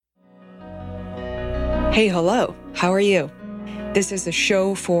Hey, hello, how are you? This is a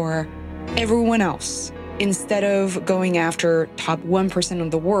show for everyone else. Instead of going after top 1%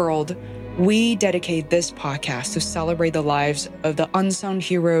 of the world, we dedicate this podcast to celebrate the lives of the unsung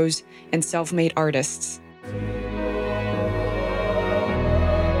heroes and self-made artists.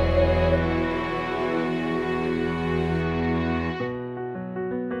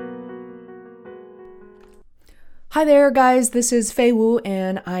 Hi there, guys. This is Fei Wu,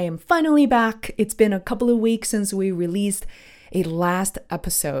 and I am finally back. It's been a couple of weeks since we released a last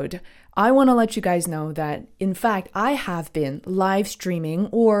episode. I want to let you guys know that, in fact, I have been live streaming,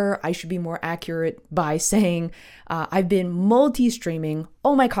 or I should be more accurate by saying I've been multi-streaming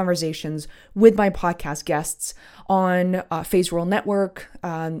all my conversations with my podcast guests on Phase World Network,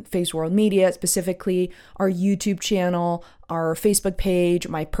 Phase World Media, specifically our YouTube channel, our Facebook page,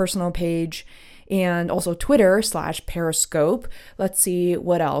 my personal page, and also Twitter/Periscope. Let's see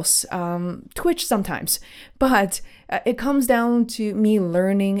what else. Twitch sometimes. But it comes down to me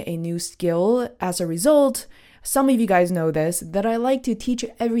learning a new skill. As a result, some of you guys know this, that I like to teach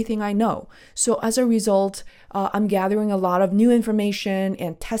everything I know. So as a result, I'm gathering a lot of new information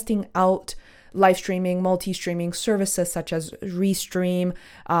and testing out live streaming, multi-streaming services such as Restream,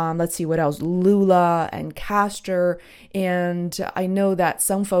 let's see what else, Lula and Caster. And I know that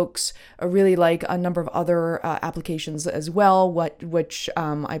some folks really like a number of other applications as well, which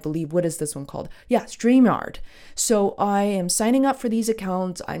I believe, what is this one called? Yeah, StreamYard. So I am signing up for these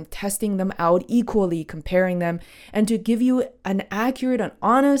accounts. I'm testing them out equally, comparing them, and to give you an accurate and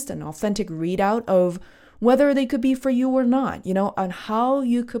honest and authentic readout of whether they could be for you or not, on how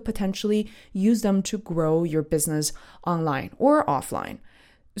you could potentially use them to grow your business online or offline.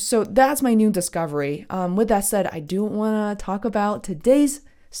 So that's my new discovery. With that said, I do want to talk about today's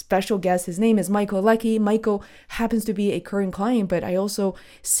special guest. His name is Michael Leckie. Michael happens to be a current client, but I also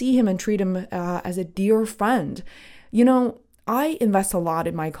see him and treat him as a dear friend. I invest a lot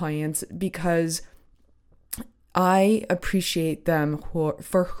in my clients because I appreciate them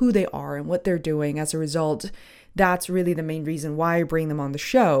for who they are and what they're doing. As a result, that's really the main reason why I bring them on the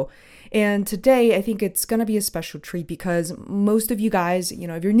show. And today, I think it's going to be a special treat because most of you guys,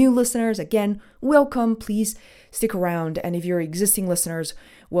 if you're new listeners, again, welcome. Please stick around. And if you're existing listeners,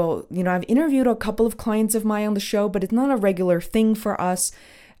 well, I've interviewed a couple of clients of mine on the show, but it's not a regular thing for us.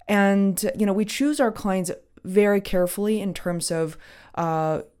 And, we choose our clients very carefully in terms of,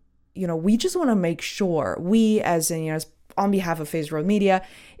 we just want to make sure we, as on behalf of Phase World Media,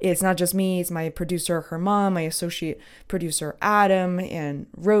 it's not just me, it's my producer, her mom, my associate producer, Adam, and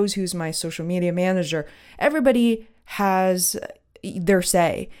Rose, who's my social media manager. Everybody has their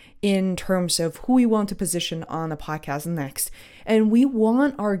say in terms of who we want to position on the podcast next. And we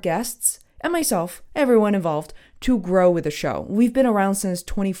want our guests and myself, everyone involved, to grow with the show. We've been around since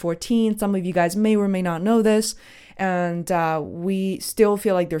 2014. Some of you guys may or may not know this. And we still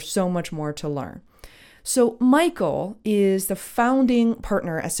feel like there's so much more to learn. So Michael is the founding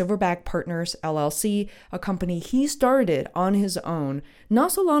partner at Silverback Partners, LLC, a company he started on his own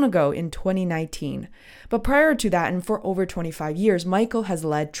not so long ago in 2019. But prior to that, and for over 25 years, Michael has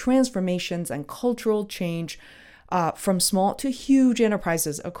led transformations and cultural change from small to huge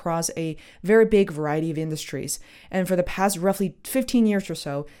enterprises across a very big variety of industries. And for the past roughly 15 years or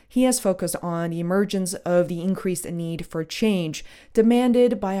so, he has focused on the emergence of the increased need for change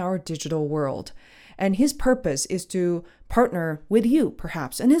demanded by our digital world. And his purpose is to partner with you,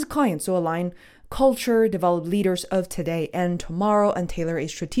 perhaps, and his clients to align culture, develop leaders of today and tomorrow, and tailor a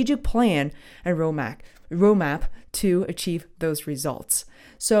strategic plan and roadmap to achieve those results.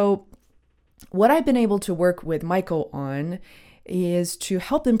 So what I've been able to work with Michael on is to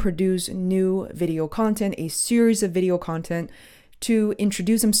help him produce new video content, a series of video content to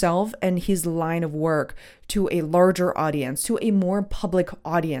introduce himself and his line of work to a larger audience, to a more public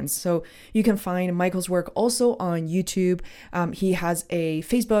audience. So you can find Michael's work also on YouTube. He has a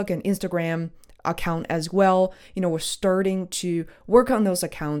Facebook and Instagram account as well. We're starting to work on those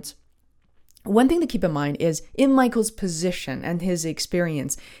accounts. One thing to keep in mind is in Michael's position and his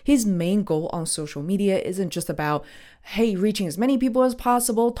experience, his main goal on social media isn't just about, hey, reaching as many people as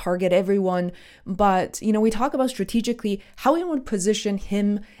possible, target everyone. But, we talk about strategically how we want to position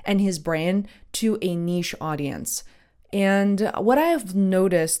him and his brand to a niche audience. And what I have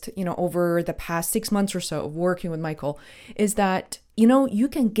noticed, over the past 6 months or so of working with Michael is that, you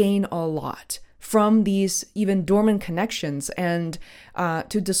can gain a lot from these even dormant connections and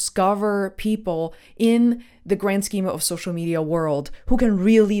to discover people in the grand scheme of social media world who can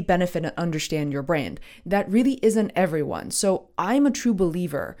really benefit and understand your brand. That really isn't everyone. So I'm a true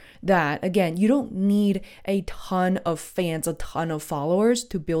believer that, again, you don't need a ton of fans, a ton of followers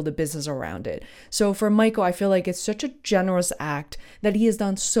to build a business around it. So for Michael, I feel like it's such a generous act that he has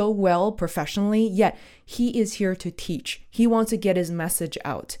done so well professionally, yet he is here to teach. He wants to get his message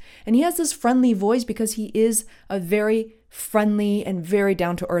out. And he has this friendly voice because he is a very friendly and very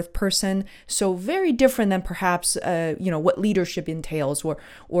down-to-earth person. So very different than perhaps, what leadership entails or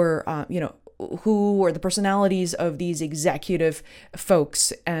who or the personalities of these executive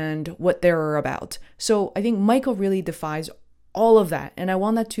folks and what they're about. So I think Michael really defies all of that. And I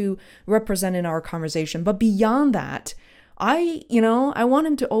want that to represent in our conversation. But beyond that, I want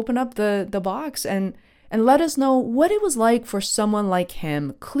him to open up the box and let us know what it was like for someone like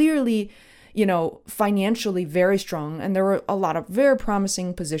him. Clearly, financially very strong. And there were a lot of very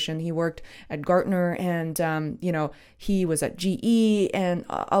promising positions. He worked at Gartner and, he was at GE and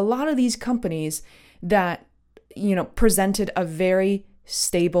a lot of these companies that, presented a very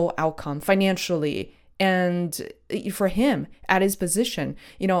stable outcome financially. And for him at his position,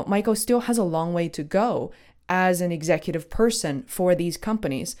 Michael still has a long way to go as an executive person for these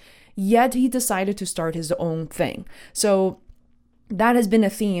companies. Yet he decided to start his own thing. So that has been a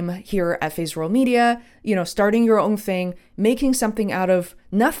theme here at FaceWorld Media, starting your own thing, making something out of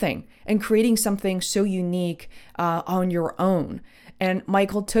nothing and creating something so unique on your own. And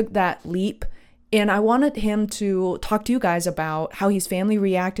Michael took that leap. And I wanted him to talk to you guys about how his family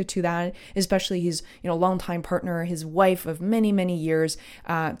reacted to that, especially his, longtime partner, his wife of many, many years.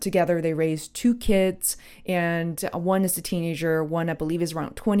 Together, they raised 2 kids, and one is a teenager, one I believe is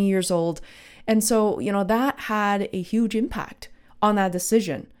around 20 years old. And so, that had a huge impact on that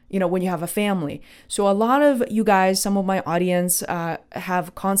decision, when you have a family. So a lot of you guys, some of my audience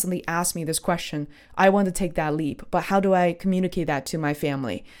have constantly asked me this question. I want to take that leap, but how do I communicate that to my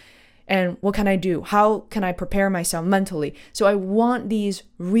family? And what can I do? How can I prepare myself mentally? So I want these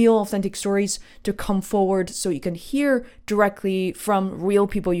real, authentic stories to come forward so you can hear directly from real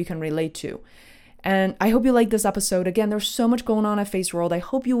people you can relate to. And I hope you like this episode. Again, there's so much going on at FaceWorld. I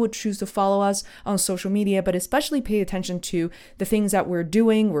hope you would choose to follow us on social media, but especially pay attention to the things that we're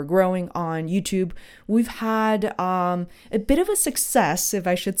doing. We're growing on YouTube. We've had a bit of a success, if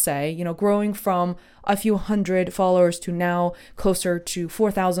I should say, growing from a few hundred followers to now closer to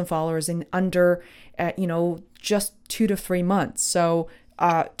 4,000 followers in under, just 2 to 3 months. So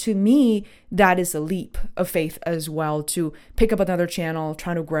to me, that is a leap of faith as well, to pick up another channel,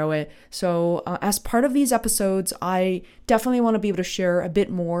 trying to grow it. So as part of these episodes, I definitely want to be able to share a bit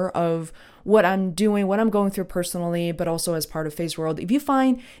more of what I'm doing, what I'm going through personally, but also as part of FaceWorld. If you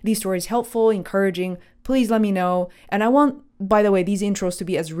find these stories helpful, encouraging, please let me know. And I want, by the way, these intros to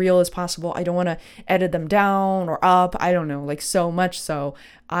be as real as possible. I don't want to edit them down or up. I don't know, so much so.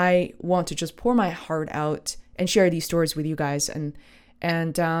 I want to just pour my heart out and share these stories with you guys, and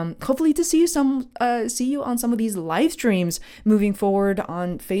hopefully to see you on some of these live streams moving forward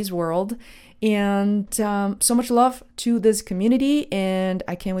on FaceWorld. And so much love to this community, and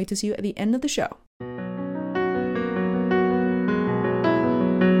I can't wait to see you at the end of the show.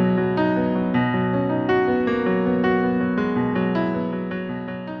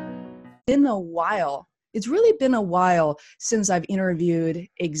 Been a while. It's really been a while since I've interviewed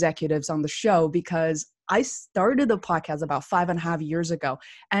executives on the show, because I started the podcast about 5.5 years ago.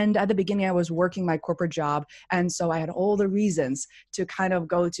 And at the beginning, I was working my corporate job. And so I had all the reasons to kind of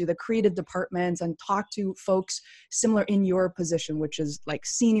go to the creative departments and talk to folks similar in your position, which is like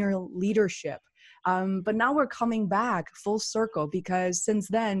senior leadership. But now we're coming back full circle, because since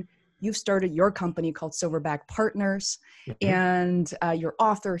then, you've started your company called Silverback Partners, and you're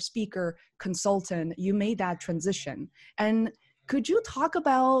author, speaker, consultant. You made that transition. And could you talk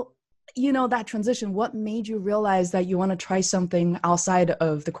about that transition? What made you realize that you want to try something outside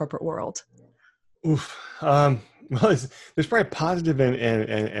of the corporate world? Well, there's probably positive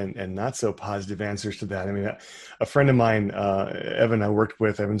and not so positive answers to that. I mean, a friend of mine, Evan, I worked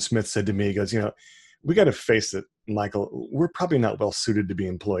with, Evan Smith, said to me, he goes, we got to face it, Michael, we're probably not well suited to be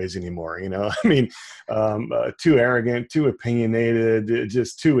employees anymore. I mean, too arrogant, too opinionated,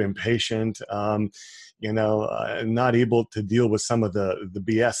 just too impatient. Not able to deal with some of the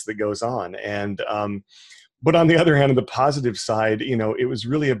BS that goes on. And, but on the other hand, on the positive side, it was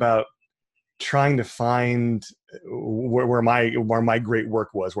really about trying to find where my great work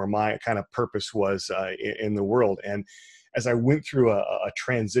was, where my kind of purpose was in the world. And as I went through a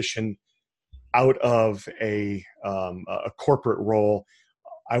transition out of a corporate role,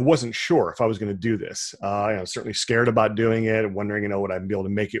 I wasn't sure if I was going to do this. Certainly scared about doing it, wondering, would I be able to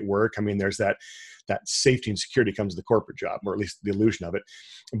make it work? I mean, there's that safety and security comes with the corporate job, or at least the illusion of it.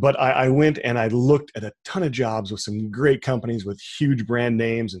 But I went and I looked at a ton of jobs with some great companies with huge brand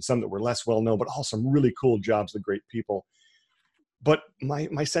names, and some that were less well known, but all some really cool jobs with great people. But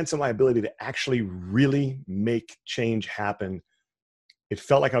my sense of my ability to actually really make change happen, it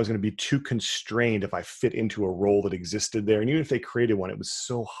felt like I was going to be too constrained if I fit into a role that existed there. And even if they created one, it was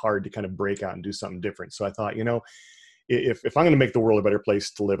so hard to kind of break out and do something different. So I thought, if I'm going to make the world a better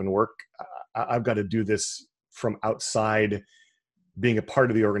place to live and work, I've got to do this from outside, being a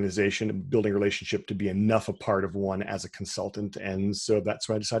part of the organization, building a relationship to be enough a part of one as a consultant. And so that's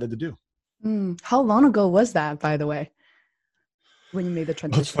what I decided to do. How long ago was that, by the way, when you made the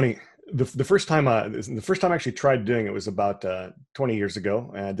transition? Well, it's funny. The first time I actually tried doing it was about 20 years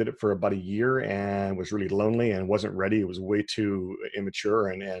ago. And I did it for about a year and was really lonely and wasn't ready. It was way too immature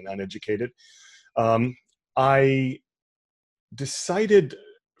and uneducated. I decided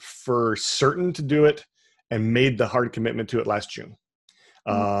for certain to do it and made the hard commitment to it last June.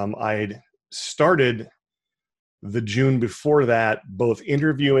 I'd started the June before that, both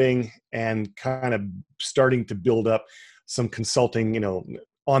interviewing and kind of starting to build up some consulting,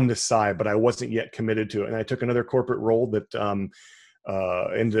 on the side, but I wasn't yet committed to it. And I took another corporate role that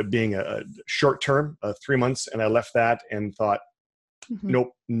ended up being a short term, 3 months. And I left that and thought,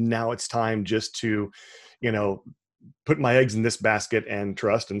 nope, now it's time just to, put my eggs in this basket and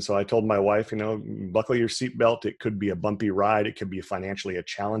trust. And so I told my wife, buckle your seatbelt. It could be a bumpy ride. It could be financially a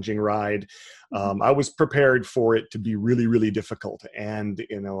challenging ride. I was prepared for it to be really, really difficult. And,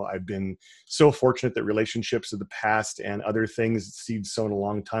 I've been so fortunate that relationships of the past and other things, seeds sown a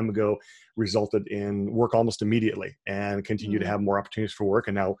long time ago, resulted in work almost immediately, and continue to have more opportunities for work.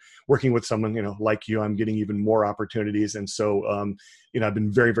 And now working with someone, like you, I'm getting even more opportunities. And so, I've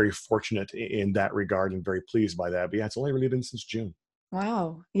been very, very fortunate in that regard and very pleased by that. But yeah, it's only really been since June.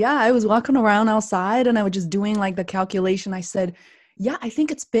 Wow. Yeah. I was walking around outside and I was just doing like the calculation. I said, yeah, I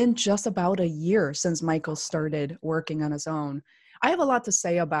think it's been just about a year since Michael started working on his own. I have a lot to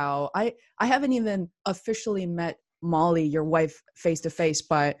say about, I haven't even officially met Molly, your wife, face to face,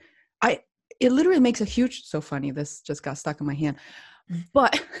 but it literally makes a huge, so funny, this just got stuck in my hand,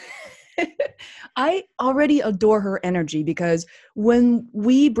 but I already adore her energy, because when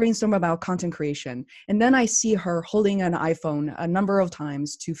we brainstorm about content creation and then I see her holding an iPhone a number of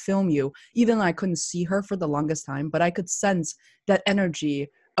times to film you, even though I couldn't see her for the longest time, but I could sense that energy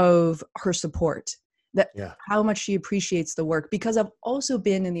of her support, that how much she appreciates the work. Because I've also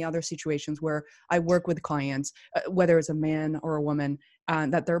been in the other situations where I work with clients, whether it's a man or a woman,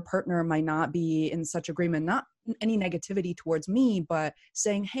 that their partner might not be in such agreement, not any negativity towards me, but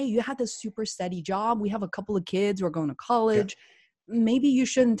saying, hey, you had this super steady job. We have a couple of kids. We're going to college. Maybe you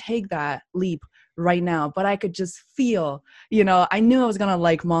shouldn't take that leap right now. But I could just feel, I knew I was going to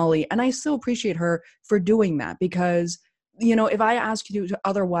like Molly. And I so appreciate her for doing that, because if I ask you to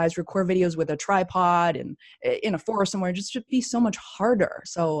otherwise record videos with a tripod and in a forest somewhere, it just should be so much harder.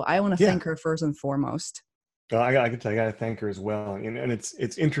 So I want to thank her first and foremost. I can tell you, I got to thank her as well. And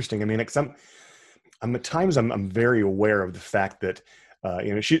it's interesting. I mean, I'm at times I'm very aware of the fact that,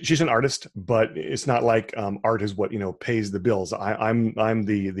 she's an artist, but it's not like art is what, pays the bills. I'm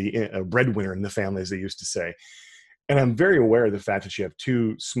the breadwinner in the family, as they used to say. And I'm very aware of the fact that you have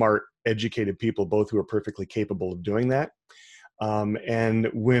two smart, educated people, both who are perfectly capable of doing that. And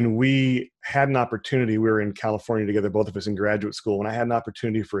when we had an opportunity, we were in California together, both of us in graduate school. When I had an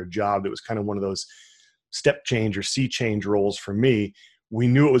opportunity for a job that was kind of one of those step change or sea change roles for me, we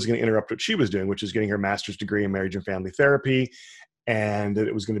knew it was going to interrupt what she was doing, which is getting her master's degree in marriage and family therapy. And that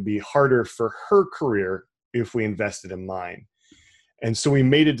it was going to be harder for her career if we invested in mine. And so we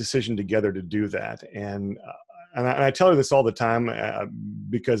made a decision together to do that. And I tell her this all the time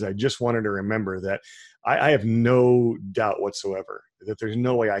because I just wanted to remember that I have no doubt whatsoever that there's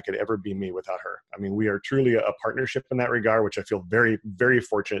no way I could ever be me without her. I mean, we are truly a partnership in that regard, which I feel very, very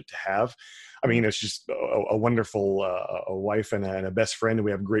fortunate to have. I mean, it's just a wonderful a wife and a best friend, and we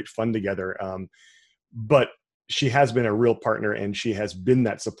have great fun together. But she has been a real partner, and she has been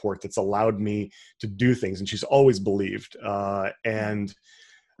that support that's allowed me to do things, and she's always believed. But at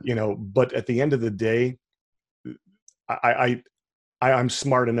the end of the day, I'm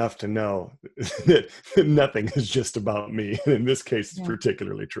smart enough to know that nothing is just about me. In this case, it's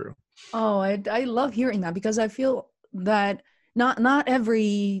particularly true. Oh, I love hearing that, because I feel that not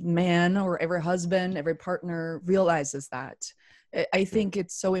every man or every husband, every partner realizes that. I think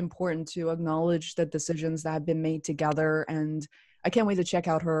it's so important to acknowledge the decisions that have been made together. And I can't wait to check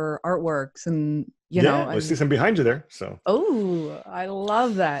out her artworks and, I see some behind you there. So, oh, I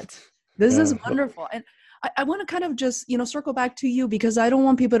love that. This is wonderful. And I want to kind of just, circle back to you, because I don't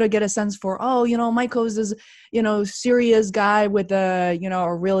want people to get a sense for, Michael is this, serious guy with a,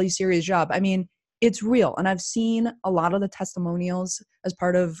 a really serious job. I mean, it's real. And I've seen a lot of the testimonials as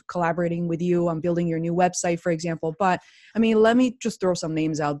part of collaborating with you on building your new website, for example. But I mean, let me just throw some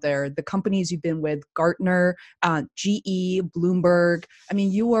names out there. The companies you've been with, Gartner, GE, Bloomberg. I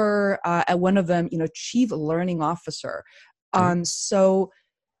mean, you were at one of them, Chief Learning Officer. So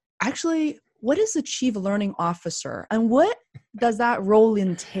actually, what is a Chief Learning Officer, and what does that role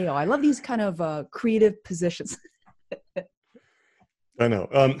entail? I love these kind of creative positions. I know.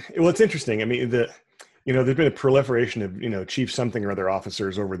 Well, it's interesting. I mean, there's been a proliferation of, chief something or other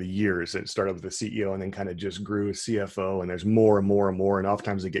officers over the years. It started with the CEO and then kind of just grew as CFO, and there's more and more and more. And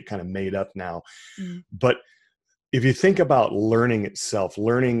oftentimes they get kind of made up now. But if you think about learning itself,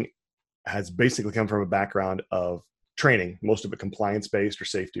 learning has basically come from a background of training, most of it compliance-based or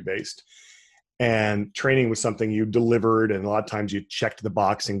safety-based. And training was something you delivered, and a lot of times you checked the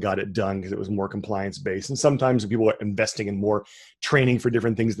box and got it done because it was more compliance-based. And sometimes people are investing in more training for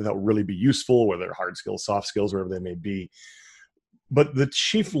different things that will really be useful, whether they're hard skills, soft skills, whatever they may be. But the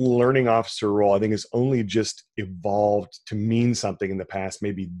Chief Learning Officer role, I think, has only just evolved to mean something in the past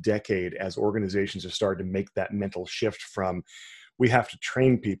maybe decade, as organizations have started to make that mental shift from we have to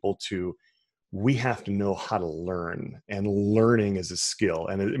train people to we have to know how to learn, and learning is a skill.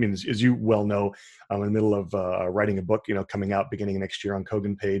 And I mean, as you well know, I'm in the middle of writing a book, coming out beginning of next year on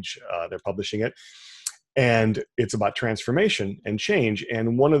Kogan Page. They're publishing it. And it's about transformation and change.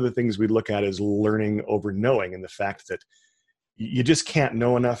 And one of the things we look at is learning over knowing, and the fact that you just can't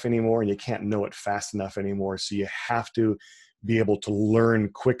know enough anymore, and you can't know it fast enough anymore. So you have to be able to learn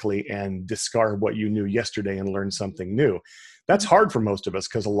quickly and discard what you knew yesterday and learn something new. That's hard for most of us,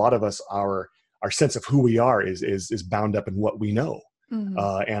 because a lot of us, our sense of who we are is bound up in what we know. And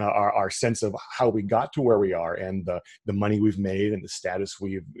our sense of how we got to where we are, and the money we've made, and the status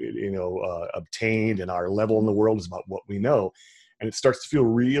we've obtained, and our level in the world is about what we know. And it starts to feel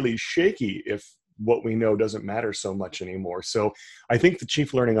really shaky if what we know doesn't matter so much anymore. So I think the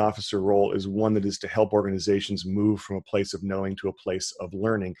Chief Learning Officer role is one that is to help organizations move from a place of knowing to a place of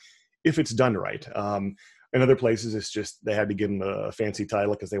learning, if it's done right. In other places, it's just they had to give them a fancy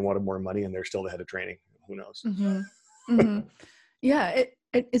title because they wanted more money, and they're still the head of training. Who knows? Yeah.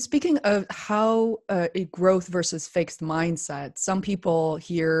 It's speaking of how a growth versus fixed mindset. Some people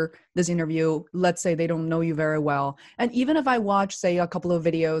hear this interview, let's say they don't know you very well. And even if I watch, say, a couple of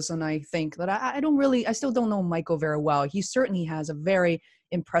videos and I think that I still don't know Michael very well. He certainly has a very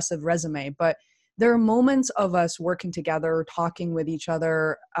impressive resume, but there are moments of us working together, talking with each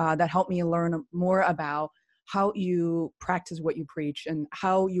other that help me learn more about how you practice what you preach, and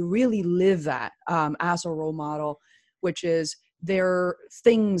how you really live that as a role model, which is there are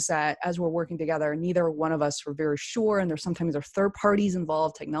things that as we're working together, neither one of us are very sure. And sometimes there are third parties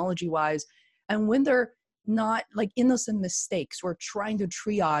involved technology wise. And when they're not like innocent mistakes, we're trying to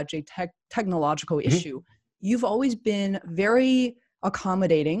triage a technological issue. You've always been very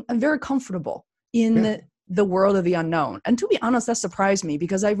accommodating and very comfortable in the world of the unknown. And to be honest, that surprised me,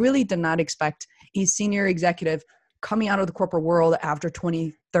 because I really did not expect a senior executive coming out of the corporate world after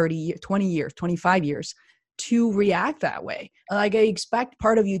 20, 30, 20 years, 25 years to react that way. Like, I expect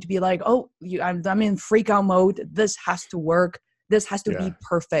part of you to be like, oh, I'm in freak out mode. This has to work. This has to be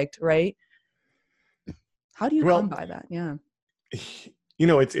perfect, right? How do you come by that? Yeah.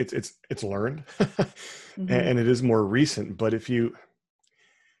 It's learned and it is more recent. But if you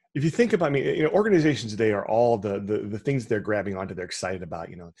think about organizations today are all the things they're grabbing onto, they're excited about,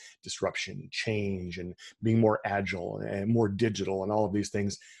 disruption, change, and being more agile and more digital and all of these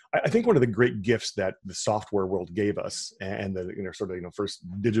things. I think one of the great gifts that the software world gave us, and the first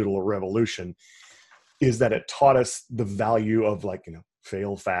digital revolution, is that it taught us the value of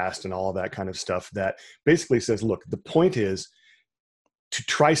fail fast and all of that kind of stuff, that basically says, look, the point is to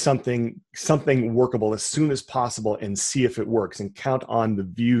try something workable as soon as possible and see if it works, and count on the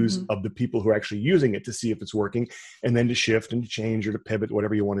views of the people who are actually using it to see if it's working, and then to shift and to change or to pivot,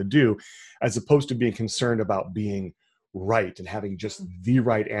 whatever you want to do, as opposed to being concerned about being right and having just the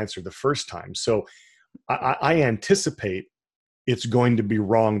right answer the first time. So I anticipate it's going to be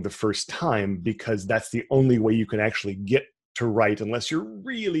wrong the first time, because that's the only way you can actually get to right, unless you're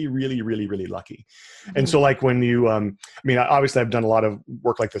really, really, really, really lucky. And so when you, obviously I've done a lot of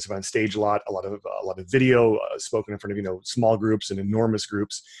work like this. I've on stage a lot of video, spoken in front of, small groups and enormous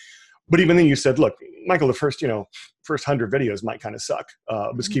groups. But even then you said, look, Michael, the first 100 videos might kind of suck.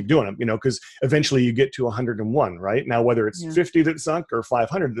 Just keep doing them, because eventually you get to 101, right? Now, whether it's 50 that suck or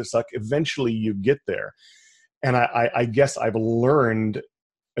 500 that suck, eventually you get there. And I guess I've learned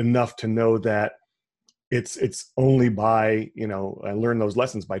enough to know that it's only by, I learned those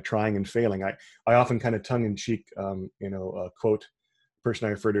lessons by trying and failing. I often kind of tongue in cheek, quote person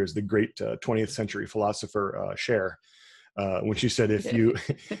I refer to as the great 20th century philosopher, Cher. When she said,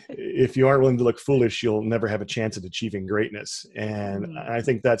 if you aren't willing to look foolish, you'll never have a chance at achieving greatness. And I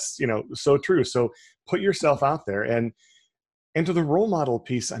think that's, so true. So put yourself out there, and to the role model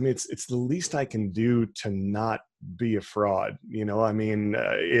piece. I mean, it's the least I can do to not be a fraud.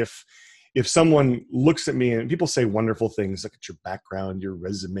 If someone looks at me and people say wonderful things, look at your background, your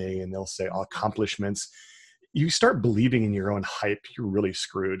resume, and they'll say accomplishments, you start believing in your own hype, you're really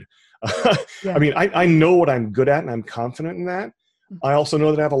screwed. I mean, I know what I'm good at and I'm confident in that. I also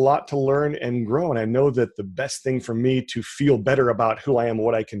know that I have a lot to learn and grow. And I know that the best thing for me to feel better about who I am and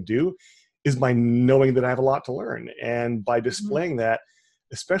what I can do is by knowing that I have a lot to learn. And by displaying that,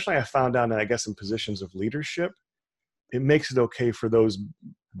 especially I found out, I guess, in positions of leadership, it makes it okay for those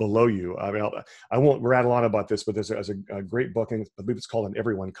below you. I mean, I won't rattle on about this, but there's a great book, and I believe it's called An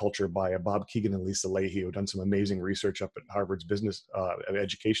Everyone Culture by Bob Keegan and Lisa Leahy, who have done some amazing research up at Harvard's business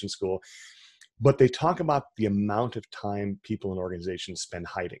education school. But they talk about the amount of time people in organizations spend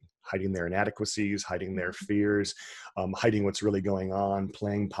hiding their inadequacies, hiding their fears, hiding what's really going on,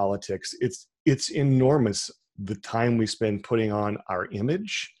 playing politics. It's enormous, the time we spend putting on our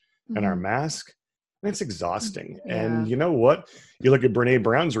image and our mask. And it's exhausting. And you know what? You look at Brene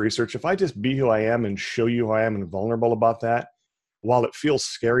Brown's research. If I just be who I am and show you who I am and vulnerable about that, while it feels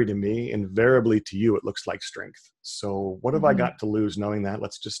scary to me, invariably to you, it looks like strength. So what have I got to lose knowing that?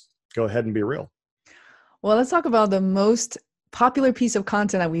 Let's just go ahead and be real. Well, let's talk about the most popular piece of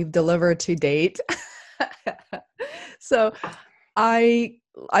content that we've delivered to date. So I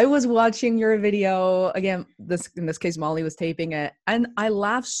was watching your video again. In this case, Molly was taping it, and I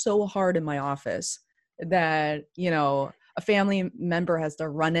laughed so hard in my office that a family member has to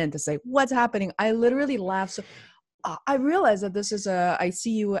run in to say, "What's happening?" I literally laughed. So I realized that I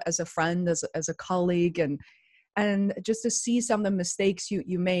see you as a friend, as a colleague, and just to see some of the mistakes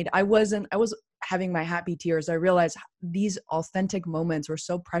you made. I was having my happy tears. I realized these authentic moments were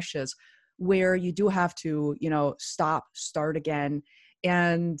so precious, where you do have to, start again.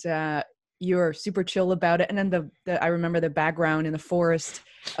 And you're super chill about it. And then I remember the background in the forest,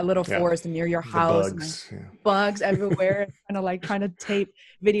 a little forest near your house, bugs everywhere, kind of like trying to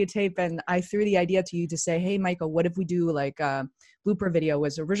videotape. And I threw the idea to you to say, hey, Michael, what if we do like a blooper video? It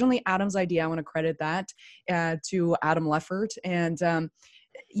was originally Adam's idea. I want to credit that to Adam Leffert. And,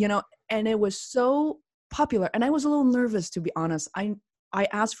 and it was so popular. And I was a little nervous, to be honest. I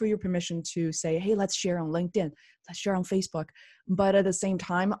asked for your permission to say, hey, let's share on LinkedIn, let's share on Facebook. But at the same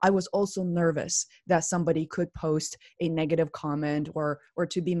time, I was also nervous that somebody could post a negative comment or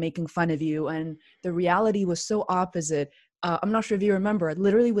to be making fun of you. And the reality was so opposite. I'm not sure if you remember,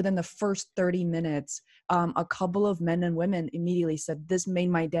 literally within the first 30 minutes, a couple of men and women immediately said, this made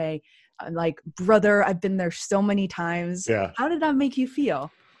my day. I'm like, brother, I've been there so many times. Yeah. How did that make you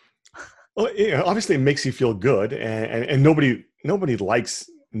feel? Well, obviously it makes you feel good, and nobody likes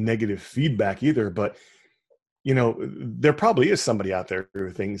negative feedback either, but there probably is somebody out there who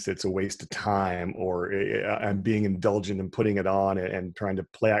thinks it's a waste of time, or I'm being indulgent and putting it on and trying to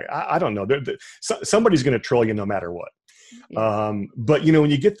play. I don't know. Somebody's going to troll you no matter what. Yeah. But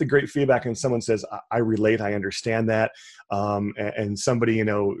when you get the great feedback and someone says, I relate, I understand that. And somebody,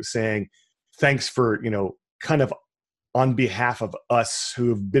 saying, thanks for, kind of on behalf of us who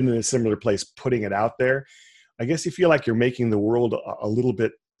have been in a similar place, putting it out there, I guess you feel like you're making the world a little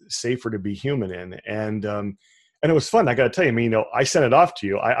bit safer to be human in. And it was fun. I got to tell you, I sent it off to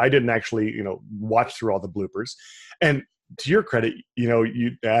you. I didn't actually, watch through all the bloopers. And to your credit,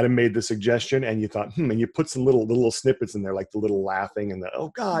 Adam made the suggestion and you thought, and you put some little snippets in there, like the little laughing and the,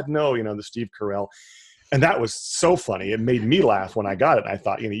 oh God, no, the Steve Carell. And that was so funny. It made me laugh when I got it. I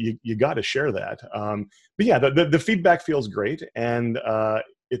thought, you got to share that. But yeah, the feedback feels great. And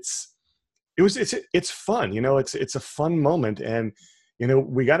it's fun, it's a fun moment. And,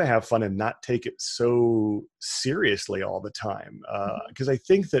 we got to have fun and not take it so seriously all the time. Because I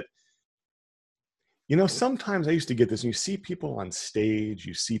think that, sometimes I used to get this, and you see people on stage,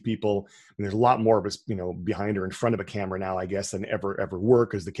 you see people, and there's a lot more of us, behind or in front of a camera now, I guess, than ever were,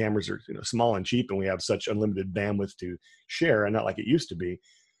 because the cameras are, small and cheap, and we have such unlimited bandwidth to share, and not like it used to be.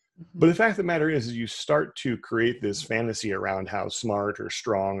 Mm-hmm. But the fact of the matter is you start to create this fantasy around how smart or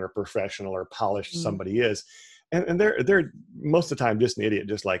strong or professional or polished somebody is. and they're most of the time just an idiot,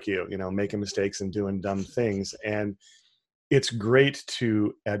 just like you know, making mistakes and doing dumb things. And it's great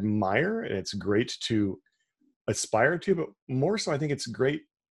to admire and it's great to aspire to, but more so, I think it's great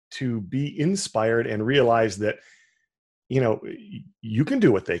to be inspired and realize that, you know, you can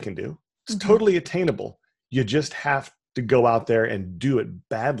do what they can do. It's totally attainable. You just have to go out there and do it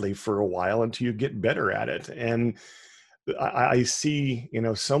badly for a while until you get better at it. And I see, you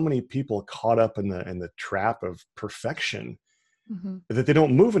know, so many people caught up in the trap of perfection that they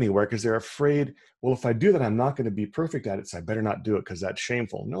don't move anywhere because they're afraid, well, if I do that, I'm not going to be perfect at it, so I better not do it because that's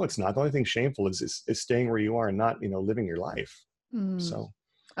shameful. No, it's not. The only thing shameful is staying where you are and not, you know, living your life. So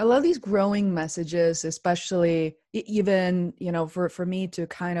I love these growing messages, especially even, you know, for me to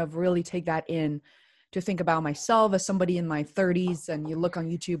kind of really take that in, to think about myself as somebody in my 30s. And you look on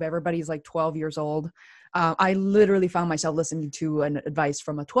YouTube, everybody's like 12 years old. I literally found myself listening to an advice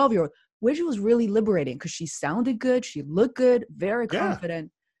from a 12-year-old, which was really liberating because she sounded good. She looked good, very confident,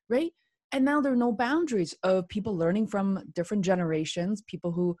 right? And now there are no boundaries of people learning from different generations,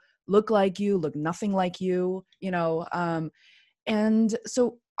 people who look like you, look nothing like you, you know. And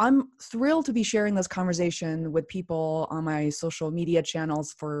so I'm thrilled to be sharing this conversation with people on my social media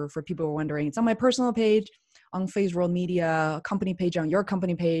channels for people who are wondering. It's on my personal page, on Phase World Media, company page, on your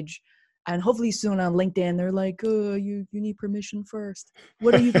company page, and hopefully soon on LinkedIn. They're like, oh, you need permission first.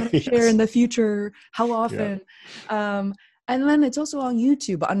 What are you going to share in the future? How often? And then it's also on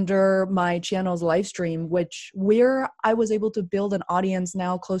YouTube under my channel's live stream, where I was able to build an audience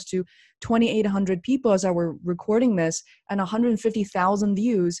now close to 2,800 people as I were recording this, and 150,000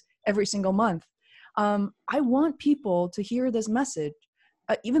 views every single month. I want people to hear this message,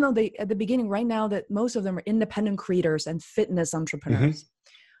 even though they, at the beginning right now, that most of them are independent creators and fitness entrepreneurs.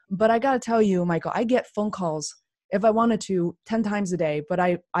 But I got to tell you, Michael, I get phone calls if I wanted to 10 times a day, but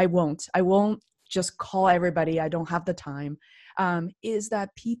I won't just call everybody. I don't have the time. Is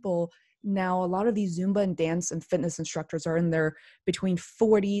that people now, a lot of these Zumba and dance and fitness instructors are in their between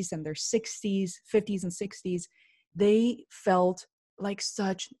 40s and their 60s, 50s and 60s. They felt like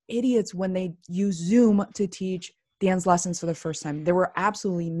such idiots when they used Zoom to teach dance lessons for the first time. They were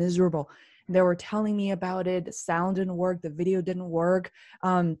absolutely miserable. They were telling me about it. The sound didn't work. The video didn't work.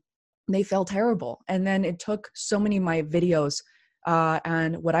 They felt terrible. And then it took so many of my videos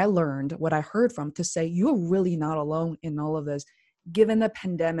and what I learned, what I heard from, to say, you're really not alone in all of this. Given the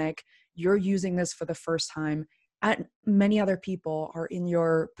pandemic, you're using this for the first time, and many other people are in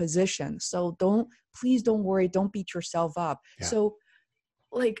your position. So please don't worry. Don't beat yourself up. So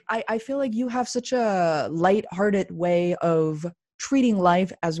like, I feel like you have such a lighthearted way of treating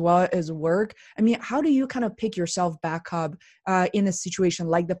life as well as work. I mean, how do you kind of pick yourself back up in a situation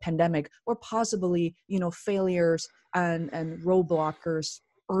like the pandemic, or possibly, you know, failures and roadblockers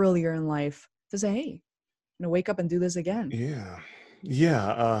earlier in life, to say, hey, you know, wake up and do this again?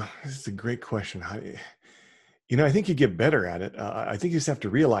 This is a great question. You know, I think you get better at it. I think you just have to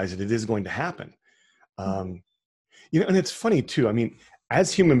realize that it is going to happen. You know, and it's funny too. I mean,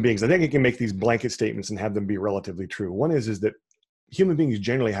 as human beings, I think I can make these blanket statements and have them be relatively true. One is that human beings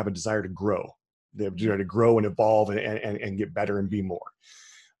generally have a desire to grow. They have a desire to grow and evolve and get better and be more.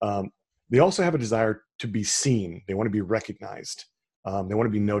 They also have a desire to be seen. They want to be recognized. They want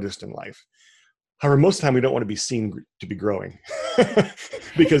to be noticed in life. However, most of the time we don't want to be seen to be growing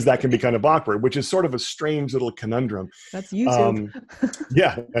because that can be kind of awkward, which is sort of a strange little conundrum. That's YouTube.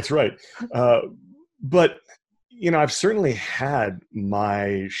 Yeah, that's right. But you know, I've certainly had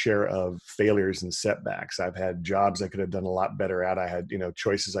my share of failures and setbacks. I've had jobs I could have done a lot better at. I had, you know,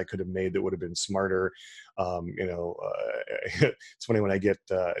 choices I could have made that would have been smarter. It's funny when I get,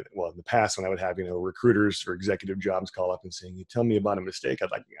 in the past when I would have, you know, recruiters for executive jobs call up and saying, you tell me about a mistake.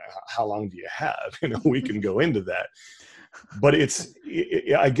 I'd like, how long do you have? You know, we can go into that. But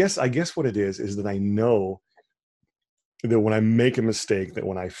I guess what it is that I know that when I make a mistake, that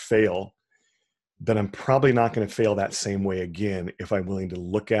when I fail, then I'm probably not going to fail that same way again if I'm willing to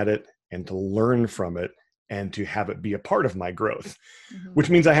look at it and to learn from it and to have it be a part of my growth, which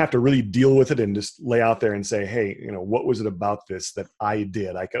means I have to really deal with it and just lay out there and say, hey, you know, what was it about this that I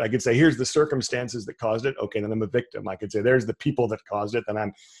did? I could say, here's the circumstances that caused it. Okay, then I'm a victim. I could say, there's the people that caused it. Then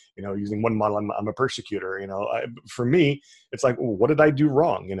I'm, you know, using one model, I'm a persecutor. You know, for me, it's like, well, what did I do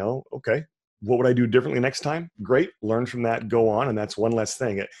wrong? You know, okay, what would I do differently next time? Great, learn from that, go on. And that's one less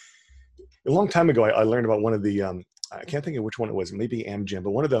thing. A long time ago, I learned about one of the, I can't think of which one it was, maybe Amgen,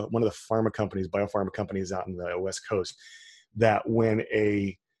 but one of the pharma companies, biopharma companies out in the West Coast, that when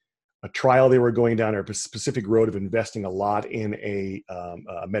a trial they were going down, or a specific road of investing a lot in a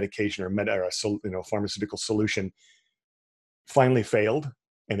medication or a pharmaceutical solution, finally failed,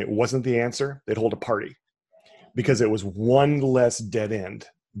 and it wasn't the answer, they'd hold a party. because it was one less dead end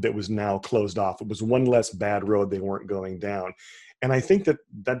that was now closed off. It was one less bad road they weren't going down. And I think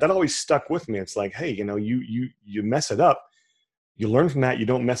that always stuck with me. It's like, hey, you mess it up, you learn from that, you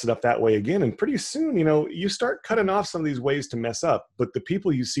don't mess it up that way again. And pretty soon, you start cutting off some of these ways to mess up. But the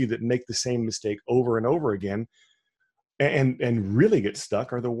people you see that make the same mistake over and over again and really get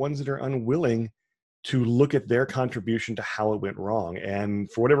stuck are the ones that are unwilling to look at their contribution to how it went wrong.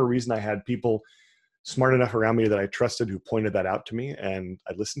 And for whatever reason, I had people smart enough around me that I trusted who pointed that out to me, and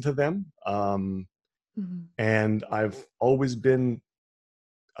I listened to them. And I've always been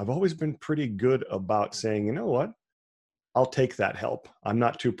pretty good about saying, you know what, I'll take that help. I'm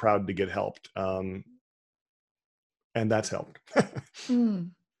not too proud to get helped. And that's helped.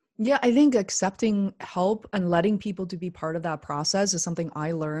 Yeah, I think accepting help and letting people to be part of that process is something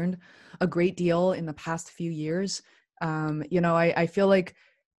I learned a great deal in the past few years. I feel like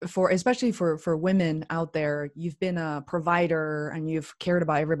especially for women out there, you've been a provider and you've cared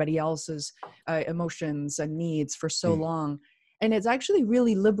about everybody else's emotions and needs for so long. And it's actually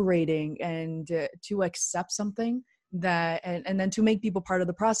really liberating and to accept something that, and then to make people part of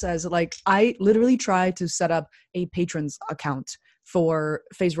the process. Like I literally try to set up a patrons account for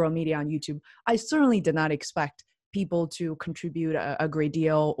Phase Royal Media on YouTube. I certainly did not expect people to contribute a great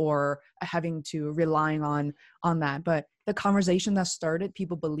deal or having to relying on that. But the conversation that started,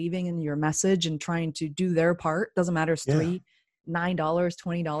 people believing in your message and trying to do their part, doesn't matter, it's $3, $9,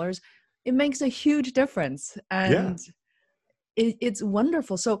 $20, it makes a huge difference. And it's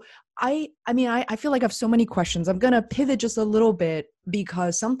wonderful. So I feel like I have so many questions. I'm going to pivot just a little bit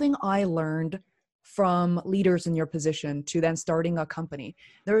because something I learned from leaders in your position to then starting a company,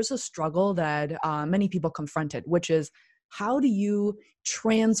 there's a struggle that many people confronted, which is how do you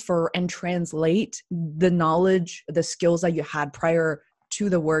transfer and translate the knowledge, the skills that you had prior to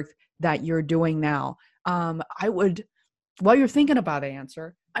the work that you're doing now? While you're thinking about the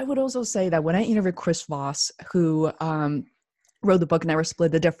answer, I would also say that when I interviewed Chris Voss, who wrote the book Never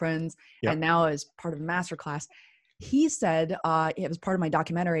Split the Difference, and now is part of Masterclass, he said, it was part of my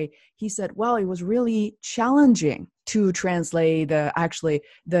documentary, he said, well, it was really challenging to translate the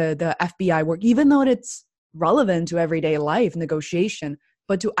FBI work, even though it's relevant to everyday life negotiation,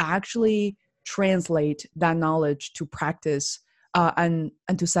 but to actually translate that knowledge to practice and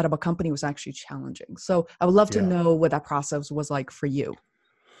to set up a company was actually challenging. So I would love to know what that process was like for you.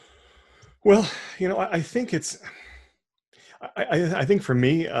 Well, I think I think for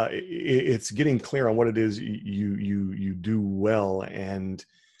me, it's getting clear on what it is you do well, and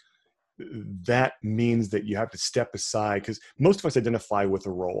that means that you have to step aside, because most of us identify with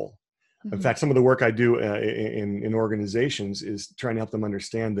a role. In fact, some of the work I do in organizations is trying to help them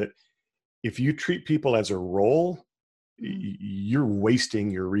understand that if you treat people as a role, you're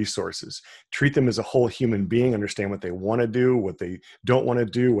wasting your resources. Treat them as a whole human being, understand what they want to do, what they don't want to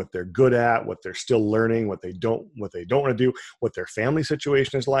do, what they're good at, what they're still learning, what they don't want to do, what their family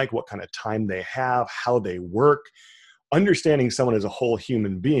situation is like, what kind of time they have, how they work. Understanding someone as a whole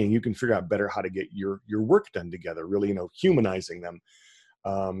human being, you can figure out better how to get your work done together, really, humanizing them,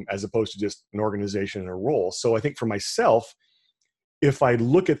 as opposed to just an organization and a role. So I think for myself, if I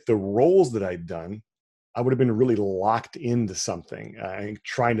look at the roles that I'd done, I would have been really locked into something,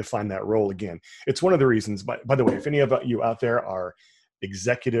 trying to find that role again. It's one of the reasons, by the way, if any of you out there are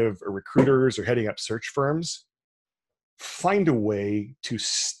executive or recruiters or heading up search firms, find a way to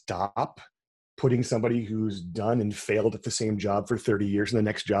stop putting somebody who's done and failed at the same job for 30 years in the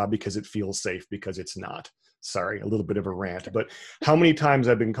next job because it feels safe, because it's not. Sorry, a little bit of a rant, but how many times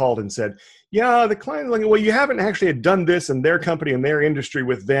I've been called and said, yeah, the client's like, well, you haven't actually done this in their company and their industry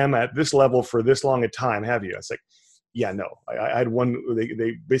with them at this level for this long a time, have you? It's like, yeah, no. I had one,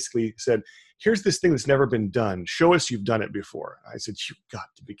 they basically said, here's this thing that's never been done. Show us you've done it before. I said, you've got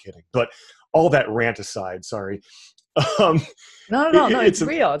to be kidding. But all that rant aside, sorry. No, it's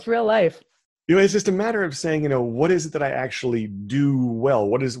real. It's real life. It's just a matter of saying, what is it that I actually do well?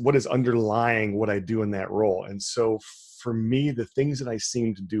 What is underlying what I do in that role? And so for me, the things that I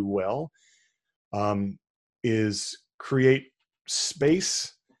seem to do well is create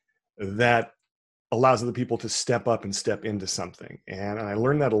space that allows other people to step up and step into something. And I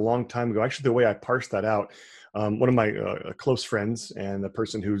learned that a long time ago. Actually, the way I parsed that out, one of my close friends and the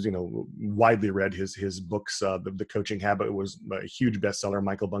person who's, widely read his books, The Coaching Habit, was a huge bestseller,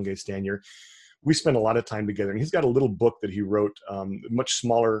 Michael Bungay Stanier. We spent a lot of time together, and he's got a little book that he wrote, much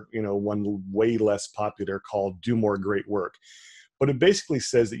smaller, one way less popular, called Do More Great Work. But it basically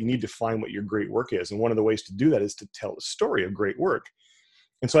says that you need to find what your great work is. And one of the ways to do that is to tell a story of great work.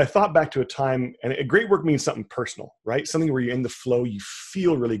 And so I thought back to a time, and a great work means something personal, right? Something where you're in the flow, you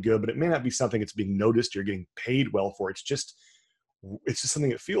feel really good, but it may not be something that's being noticed, you're getting paid well for. It's just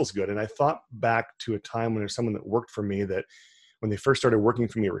something that feels good. And I thought back to a time when there's someone that worked for me that when they first started working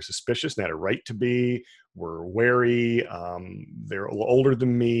for me were suspicious and had a right to be, were wary. They're a little older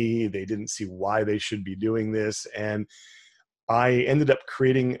than me. They didn't see why they should be doing this. And I ended up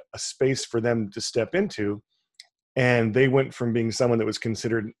creating a space for them to step into. And they went from being someone that was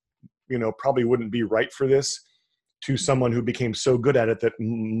considered, probably wouldn't be right for this, to someone who became so good at it that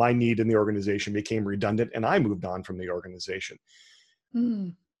my need in the organization became redundant and I moved on from the organization.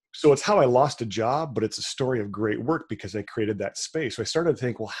 Mm. So it's how I lost a job, but it's a story of great work because I created that space. So I started to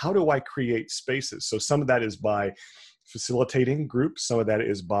think, well, how do I create spaces? So some of that is by facilitating groups. Some of that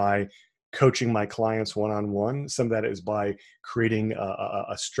is by coaching my clients one-on-one. Some of that is by creating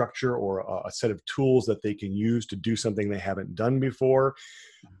a structure or a set of tools that they can use to do something they haven't done before.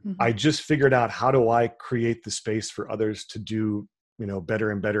 Mm-hmm. I just figured out, how do I create the space for others to do, better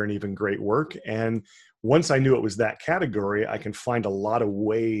and better and even great work. And once I knew it was that category, I can find a lot of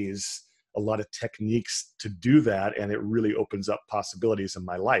ways, a lot of techniques to do that. And it really opens up possibilities in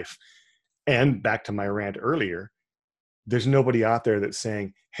my life. And back to my rant earlier, there's nobody out there that's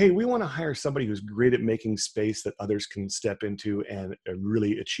saying, hey, we want to hire somebody who's great at making space that others can step into and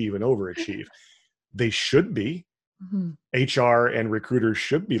really achieve and overachieve. They should be. Mm-hmm. HR and recruiters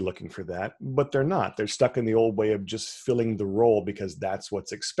should be looking for that, but they're not. They're stuck in the old way of just filling the role because that's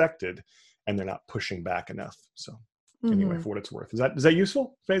what's expected, and they're not pushing back enough. So anyway, for what it's worth. Is that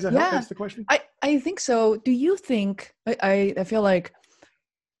useful? Faye, does that help answer the question? I think so. Do you think, I feel like,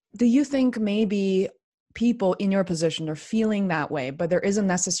 do you think maybe people in your position are feeling that way, but there isn't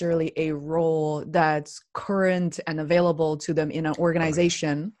necessarily a role that's current and available to them in an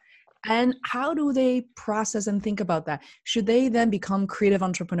organization? And how do they process and think about that? Should they then become creative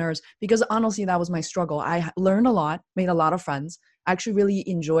entrepreneurs? Because honestly, that was my struggle. I learned a lot, made a lot of friends. I actually really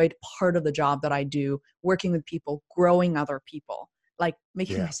enjoyed part of the job that I do, working with people, growing other people, like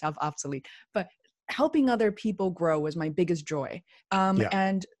making myself obsolete, but helping other people grow was my biggest joy.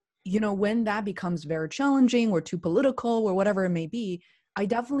 And when that becomes very challenging or too political or whatever it may be,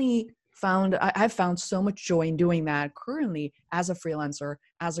 I've found so much joy in doing that currently as a freelancer,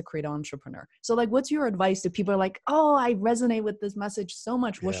 as a creative entrepreneur. So what's your advice to people who are like, oh, I resonate with this message so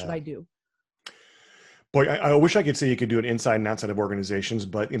much. What should I do? Boy, I wish I could say you could do it inside and outside of organizations,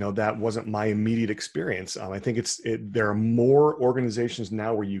 but that wasn't my immediate experience. I think there are more organizations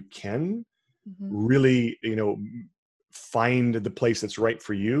now where you can really, find the place that's right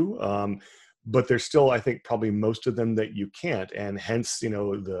for you. But there's still, I think, probably most of them that you can't, and hence,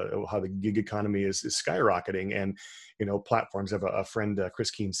 how the gig economy is skyrocketing. And platforms. I have a friend,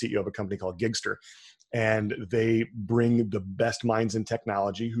 Chris Keene, CEO of a company called Gigster, and they bring the best minds in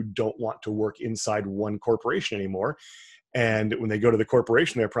technology who don't want to work inside one corporation anymore. And when they go to the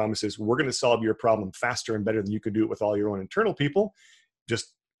corporation, their promise is, we're going to solve your problem faster and better than you could do it with all your own internal people.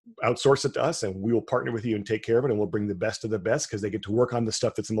 Just outsource it to us and we will partner with you and take care of it, and we'll bring the best of the best, because they get to work on the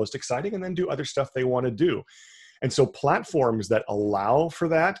stuff that's the most exciting and then do other stuff they want to do. And so platforms that allow for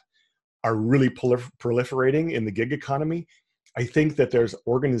that are really proliferating in the gig economy. I think that there's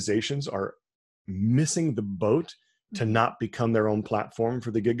organizations are missing the boat to not become their own platform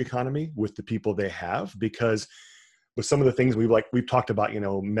for the gig economy with the people they have, because with some of the things we've talked about,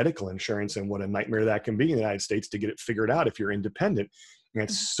 medical insurance and what a nightmare that can be in the United States to get it figured out if you're independent. And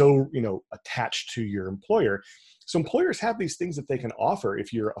it's so, attached to your employer. So employers have these things that they can offer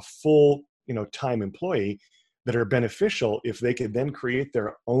if you're a full, time employee, that are beneficial if they could then create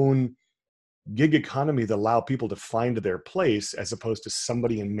their own gig economy that allow people to find their place, as opposed to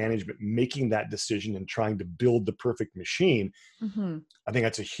somebody in management making that decision and trying to build the perfect machine. I think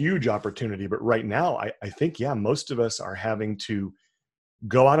that's a huge opportunity. But right now, I think, most of us are having to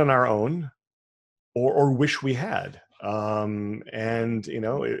go out on our own or wish we had.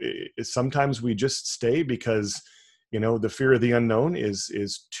 Sometimes we just stay because, the fear of the unknown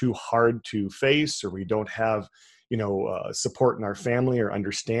is too hard to face, or we don't have, support in our family or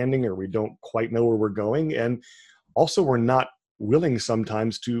understanding, or we don't quite know where we're going. And also we're not willing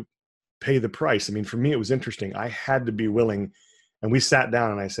sometimes to pay the price. I mean, for me, it was interesting. I had to be willing, and we sat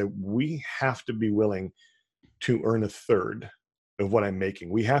down and I said, we have to be willing to earn a third of what I'm making.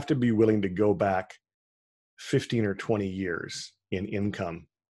 We have to be willing to go back 15 or 20 years in income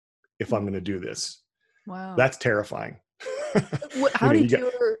if I'm going to do this. Wow. That's terrifying. How did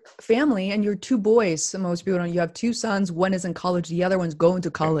your family and your two boys, most people don't, you have two sons, one is in college, the other one's going to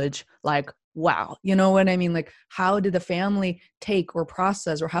college. Wow. You know what I mean? How did the family take or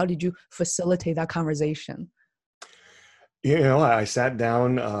process, or how did you facilitate that conversation? I sat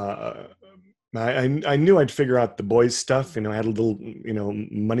down. I knew I'd figure out the boys' stuff. I had a little,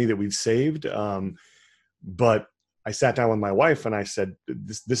 money that we'd saved. But I sat down with my wife and I said,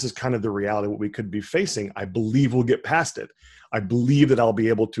 this is kind of the reality of what we could be facing. I believe we'll get past it. I believe that I'll be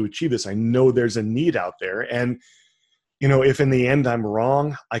able to achieve this. I know there's a need out there. And, if in the end I'm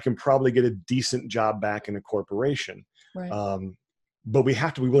wrong, I can probably get a decent job back in a corporation. Right. But we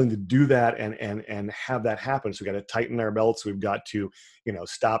have to be willing to do that and have that happen. So we got to tighten our belts. We've got to,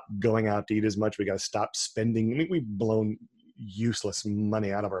 stop going out to eat as much. We got to stop spending. We've blown useless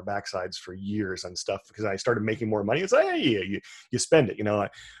money out of our backsides for years on stuff because I started making more money. It's like, hey, you spend it.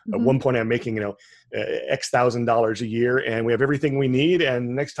 At one point I'm making, X $1,000s a year and we have everything we need.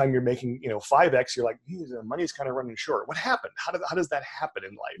 And next time you're making, 5X, you're like, the money's kind of running short. What happened? How does that happen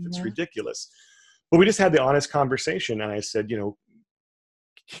in life? It's ridiculous. But we just had the honest conversation. And I said,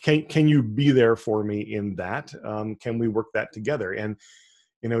 can you be there for me in that? Can we work that together? And,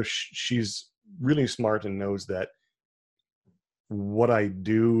 she's really smart and knows that what I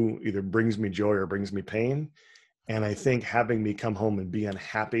do either brings me joy or brings me pain. And I think having me come home and be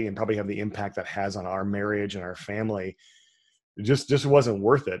unhappy and probably have the impact that has on our marriage and our family just wasn't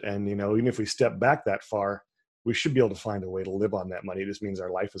worth it. And, even if we step back that far, we should be able to find a way to live on that money. It just means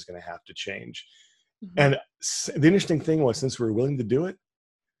our life is going to have to change. Mm-hmm. And the interesting thing was, since we were willing to do it,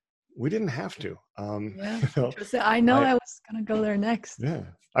 we didn't have to. I was going to go there next. Yeah.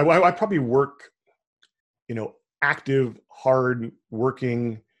 I probably work, active, hard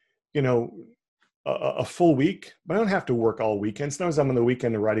working, a full week, but I don't have to work all weekend. Sometimes I'm on the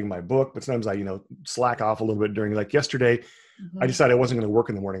weekend writing my book, but sometimes I, slack off a little bit during, like yesterday, I decided I wasn't going to work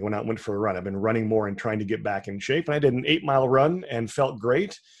in the morning. Went for a run. I've been running more and trying to get back in shape. And I did an 8-mile run and felt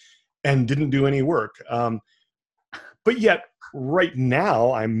great and didn't do any work. But yet right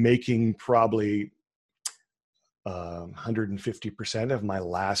now I'm making probably 150% of my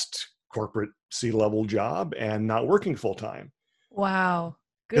last corporate C-level job and not working full time. Wow.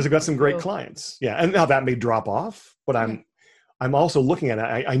 Because I've got some great clients. Yeah. And now that may drop off, but I'm also looking at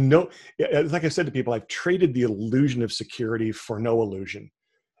it. I know, like I said to people, I've traded the illusion of security for no illusion.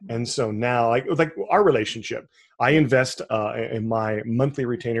 And so now, like our relationship, I invest in my monthly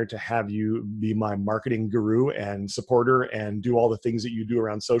retainer to have you be my marketing guru and supporter and do all the things that you do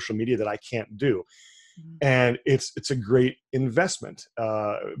around social media that I can't do. And it's a great investment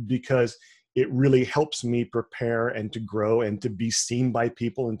because it really helps me prepare and to grow and to be seen by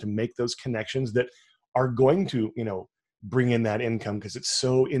people and to make those connections that are going to, bring in that income because it's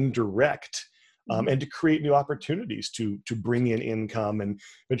so indirect. And to create new opportunities to bring in income and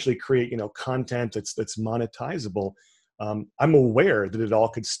eventually create, content that's monetizable. I'm aware that it all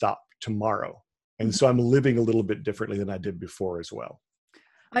could stop tomorrow. And so I'm living a little bit differently than I did before as well.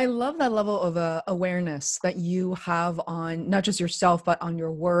 I love that level of awareness that you have on not just yourself, but on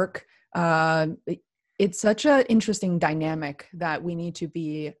your work. It's such an interesting dynamic that we need to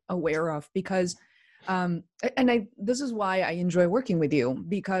be aware of because this is why I enjoy working with you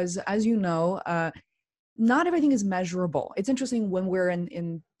because, as you know, not everything is measurable. It's interesting when we're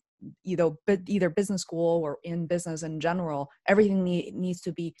in either business school or in business in general, everything needs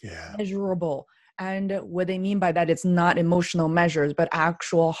to be measurable. And what they mean by that, it's not emotional measures, but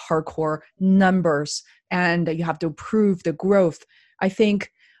actual hardcore numbers. And you have to prove the growth. I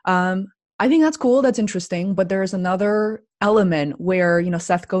think that's cool. That's interesting. But there's another element where,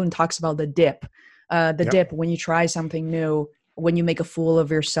 Seth Godin talks about the dip. Dip, when you try something new, when you make a fool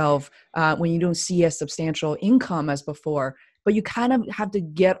of yourself, when you don't see a substantial income as before, but you kind of have to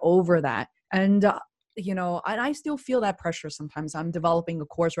get over that. And, I still feel that pressure sometimes. I'm developing a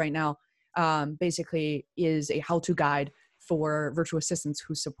course right now, basically is a how-to guide for virtual assistants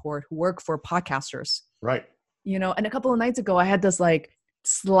who work for podcasters. Right. And a couple of nights ago, I had this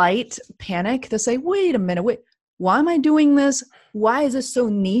slight panic to say, wait a minute, why am I doing this? Why is this so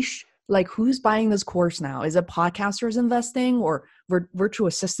niche? Who's buying this course now? Is it podcasters investing or virtual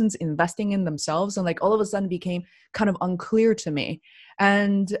assistants investing in themselves? And all of a sudden became kind of unclear to me.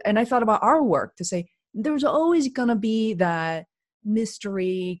 And I thought about our work to say, there's always going to be that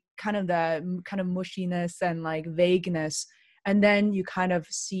mystery, kind of mushiness and vagueness. And then you kind of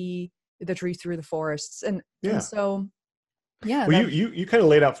see the tree through the forests. And so, yeah. Well, you kind of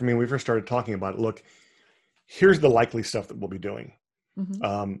laid out for me when we first started talking about it. Look, here's the likely stuff that we'll be doing.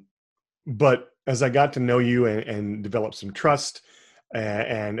 Mm-hmm. But as I got to know you and develop some trust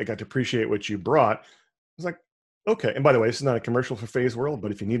and I got to appreciate what you brought, I was like, okay. And by the way, this is not a commercial for Faye's World,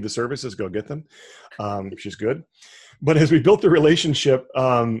 but if you need the services, go get them. She's good. But as we built the relationship,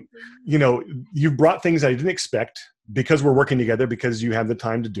 you brought things I didn't expect because we're working together, because you have the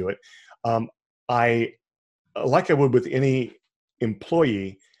time to do it. I like I would with any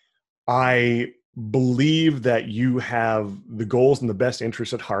employee, I believe that you have the goals and the best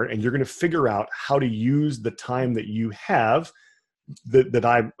interests at heart, and you're going to figure out how to use the time that you have that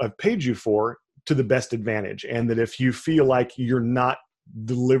I've paid you for to the best advantage. And that if you feel like you're not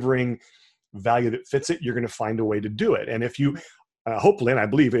delivering value that fits it, you're going to find a way to do it. And if you, hopefully, and I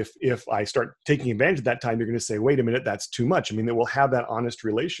believe if I start taking advantage of that time, you're going to say, wait a minute, that's too much. I mean, that we'll have that honest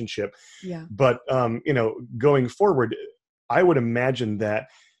relationship. Yeah. But, going forward, I would imagine that,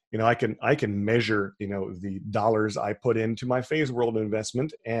 I can measure, the dollars I put into my Phase World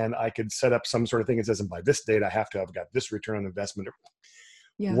investment, and I could set up some sort of thing that says, and by this date, I have to have got this return on investment.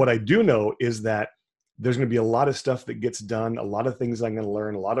 Yeah. What I do know is that there's going to be a lot of stuff that gets done, a lot of things I'm going to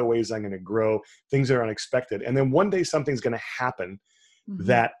learn, a lot of ways I'm going to grow, things that are unexpected. And then one day something's going to happen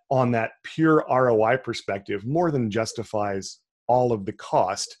that on that pure ROI perspective, more than justifies all of the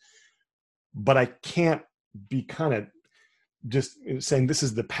cost. But I can't be kind of just saying this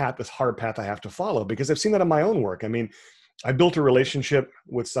is the path, this hard path I have to follow, because I've seen that in my own work. I mean, I built a relationship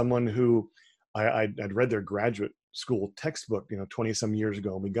with someone who I'd read their graduate school textbook, 20 some years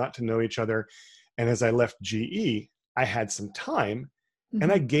ago, and we got to know each other. And as I left GE, I had some time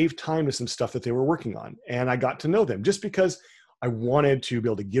and I gave time to some stuff that they were working on. And I got to know them just because I wanted to be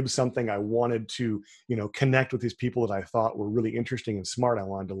able to give something. I wanted to, connect with these people that I thought were really interesting and smart. I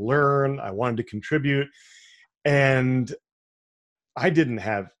wanted to learn. I wanted to contribute. And I didn't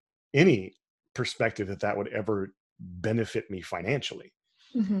have any perspective that would ever benefit me financially.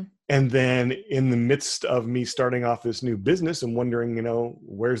 And then in the midst of me starting off this new business and wondering,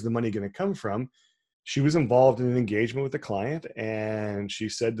 where's the money going to come from? She was involved in an engagement with a client, and she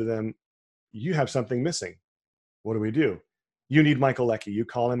said to them, you have something missing. What do we do? You need Michael Leckie. You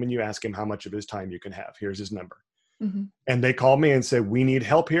call him and you ask him how much of his time you can have. Here's his number. And they called me and said, we need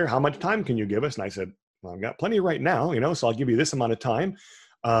help here. How much time can you give us? And I said, well, I've got plenty right now, so I'll give you this amount of time.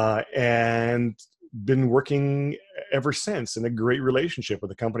 And been working ever since in a great relationship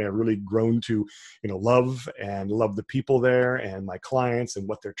with a company I've really grown to, love the people there and my clients and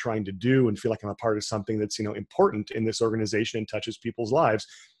what they're trying to do, and feel like I'm a part of something that's, important in this organization and touches people's lives.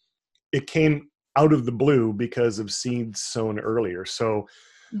 It came out of the blue because of seeds sown earlier. So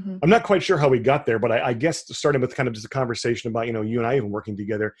I'm not quite sure how we got there, but I guess starting with kind of just a conversation about, you and I even working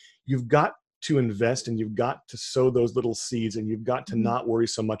together, you've got to invest and you've got to sow those little seeds, and you've got to not worry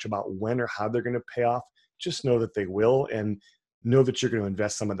so much about when or how they're going to pay off. Just know that they will, and know that you're going to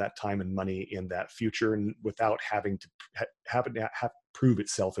invest some of that time and money in that future, and without having to have prove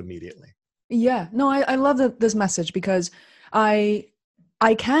itself immediately. Yeah, no, I love this message, because I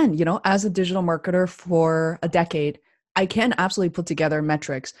can, as a digital marketer for a decade, I can absolutely put together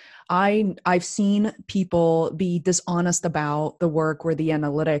metrics. I've seen people be dishonest about the work or the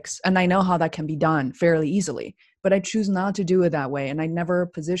analytics, and I know how that can be done fairly easily, but I choose not to do it that way. And I never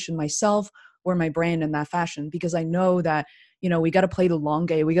position myself or my brand in that fashion, because I know that, we got to play the long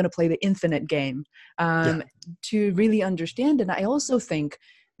game. We got to play the infinite game to really understand. And I also think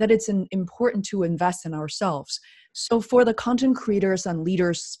that it's important to invest in ourselves. So for the content creators and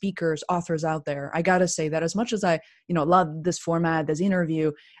leaders, speakers, authors out there, I got to say that as much as I, love this format, this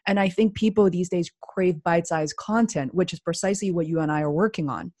interview, and I think people these days crave bite-sized content, which is precisely what you and I are working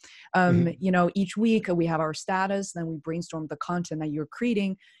on. Each week we have our status, then we brainstorm the content that you're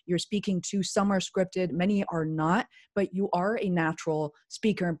creating. You're speaking to, some are scripted, many are not, but you are a natural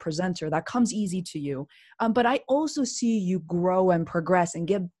speaker and presenter. That comes easy to you. But I also see you grow and progress and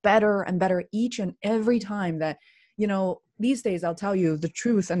get better and better each and every time that, these days, I'll tell you the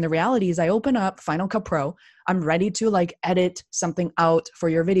truth, and the reality is I open up Final Cut Pro. I'm ready to edit something out for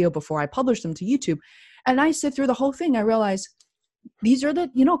your video before I publish them to YouTube. And I sit through the whole thing. I realize these are the,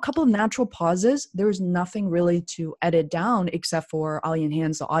 a couple of natural pauses. There's nothing really to edit down except for I'll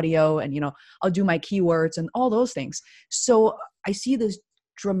enhance the audio and, I'll do my keywords and all those things. So I see this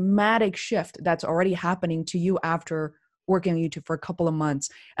dramatic shift that's already happening to you after working on YouTube for a couple of months.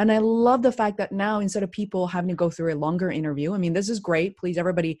 And I love the fact that now, instead of people having to go through a longer interview, I mean, this is great. Please,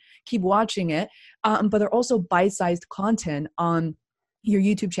 everybody keep watching it. But they're also bite-sized content on your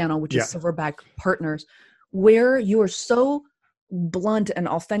YouTube channel, which is Silverback Partners, where you are so blunt and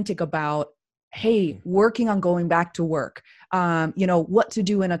authentic about, hey, working on going back to work, what to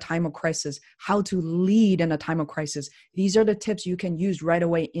do in a time of crisis, how to lead in a time of crisis. These are the tips you can use right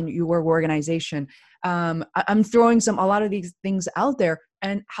away in your organization. I'm throwing a lot of these things out there,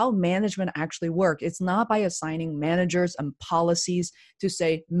 and how management actually work. It's not by assigning managers and policies to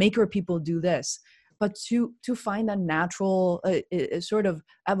say, make your people do this, but to find a natural sort of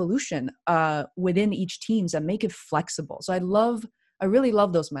evolution within each teams and make it flexible. So I really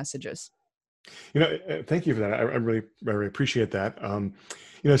love those messages. Thank you for that. I really appreciate that.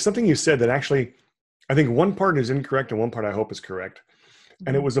 Something you said that actually, I think one part is incorrect and one part I hope is correct.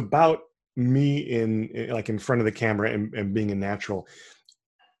 And it Mhm. was about me like in front of the camera and being a natural.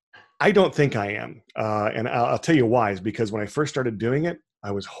 I don't think I am. And I'll tell you why, is because when I first started doing it,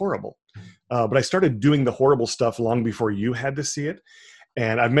 I was horrible. But I started doing the horrible stuff long before you had to see it.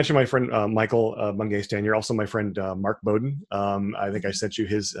 And I've mentioned my friend Michael Mungestan. You're also my friend Mark Bowden. I think I sent you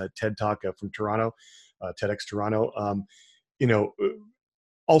his TED Talk from Toronto, TEDx Toronto. You know,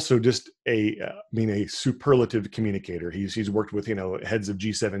 Also just a superlative communicator. He's worked with heads of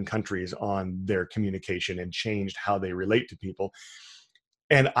G7 countries on their communication and changed how they relate to people.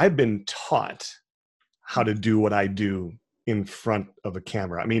 And I've been taught how to do what I do in front of a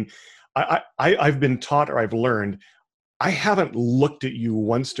camera. I mean, I've been taught, or I've learned. I haven't looked at you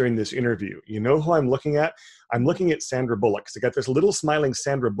once during this interview. You know who I'm looking at? I'm looking at Sandra Bullock. So I got this little smiling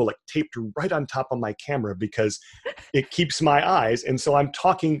Sandra Bullock taped right on top of my camera because it keeps my eyes. And so I'm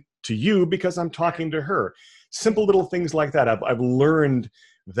talking to you because I'm talking to her. Simple little things like that. I've learned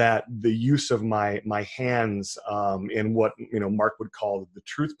that the use of my hands in what Mark would call the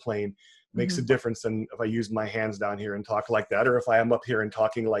truth plane makes a Mhm. difference than if I use my hands down here and talk like that, or if I am up here and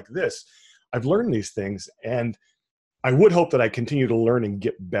talking like this. I've learned these things, and I would hope that I continue to learn and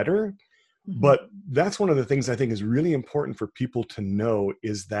get better. Mhm. But that's one of the things I think is really important for people to know,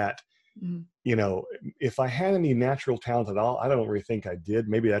 is that, Mhm. if I had any natural talent at all, I don't really think I did.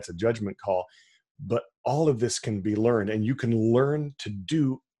 Maybe that's a judgment call, but all of this can be learned, and you can learn to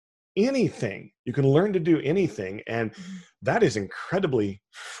do anything. You can learn to do anything. And Mhm. that is incredibly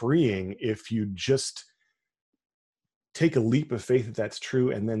freeing if you just take a leap of faith that that's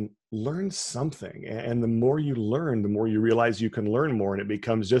true, and then learn something. And the more you learn, the more you realize you can learn more, and it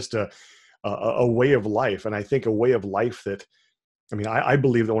becomes just a way of life. And I think a way of life that, I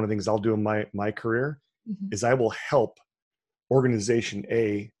believe that one of the things I'll do in my career Mhm. is I will help organization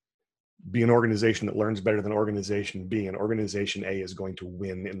A be an organization that learns better than organization B, and organization A is going to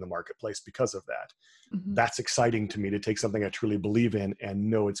win in the marketplace because of that. Mhm. That's exciting to me, to take something I truly believe in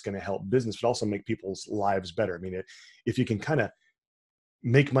and know it's going to help business, but also make people's lives better. If you can kind of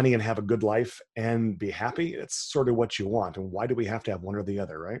make money and have a good life and be happy, it's sort of what you want. And why do we have to have one or the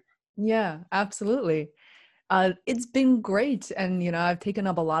other, right? Yeah, absolutely. It's been great. And, I've taken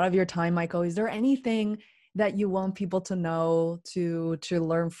up a lot of your time, Michael. Is there anything that you want people to know, to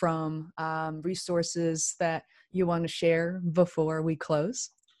learn from, resources that you want to share before we close?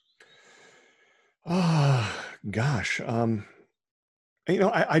 Oh, gosh.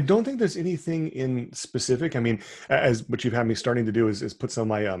 I don't think there's anything in specific. As what you've had me starting to do is put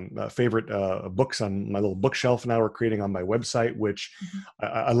some of my favorite books on my little bookshelf now. We're creating on my website, which Mhm.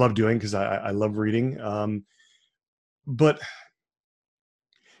 I love doing because I love reading. But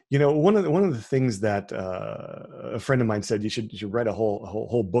one of the things that a friend of mine said, you should write a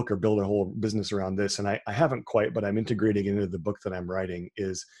whole book or build a whole business around this. And I haven't quite, but I'm integrating it into the book that I'm writing.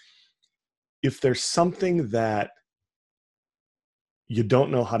 Is, if there's something that you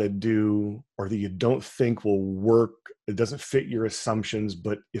don't know how to do, or that you don't think will work, it doesn't fit your assumptions,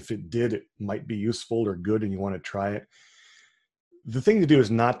 but if it did, it might be useful or good and you want to try it, the thing to do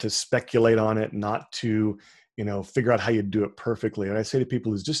is not to speculate on it, not to figure out how you do it perfectly. And I say to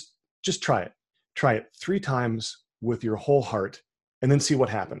people is, just try it 3 times with your whole heart, and then see what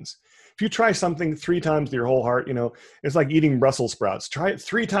happens. If you try something 3 times with your whole heart, it's like eating Brussels sprouts. Try it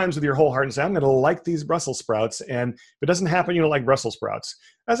 3 times with your whole heart and say, I'm going to like these Brussels sprouts. And if it doesn't happen, you don't like Brussels sprouts.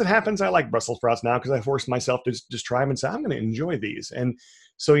 As it happens, I like Brussels sprouts now because I forced myself to just try them and say, I'm going to enjoy these. And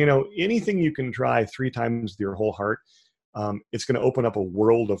so, anything you can try 3 times with your whole heart, it's going to open up a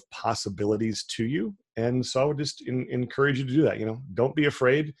world of possibilities to you. And so I would just encourage you to do that. Don't be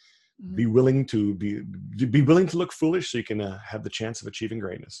afraid. Be Mhm. willing to be willing to look foolish, so you can have the chance of achieving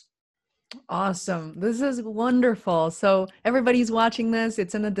greatness. Awesome. This is wonderful. So everybody's watching this.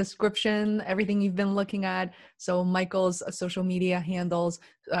 It's in the description, everything you've been looking at. So Michael's social media handles,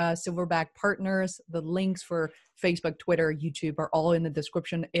 Silverback Partners, the links for Facebook, Twitter, YouTube are all in the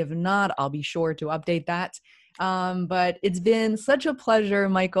description. If not, I'll be sure to update that. But it's been such a pleasure,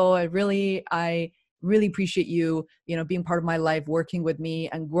 Michael. I really appreciate you, being part of my life, working with me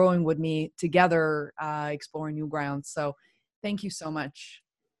and growing with me together, exploring new grounds. So thank you so much.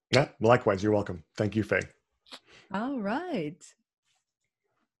 Yeah, likewise. You're welcome. Thank you, Faye. All right.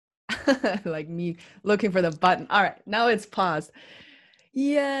 Like me looking for the button. All right, now it's paused.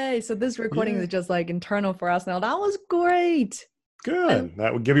 Yay. So this recording Yeah, is just like internal for us now. That was great. And good.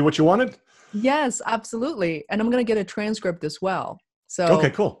 That would give you what you wanted. yes, absolutely. And I'm going to get a transcript as well. Okay,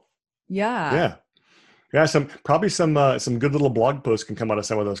 So, cool. yeah. Yeah, yeah. Some good little blog posts can come out of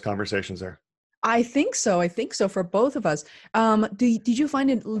some of those conversations there. I think so. I think so for both of us. Did you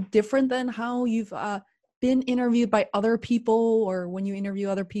find it different than how you've been interviewed by other people or when you interview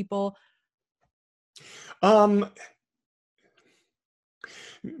other people? Um,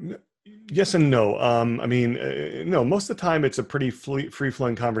 yes and no. I mean, no, most of the time it's a pretty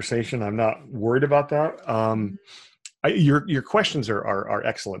free-flowing conversation. I'm not worried about that. Mhm. Your questions are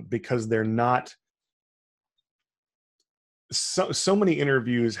excellent because they're not so many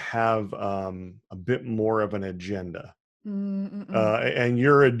interviews have a bit more of an agenda, Mm-mm-mm. and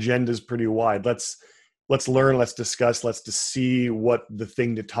your agenda is pretty wide. Let's learn, let's discuss, let's to see what the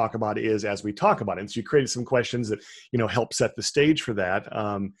thing to talk about is as we talk about it. And so you created some questions that help set the stage for that.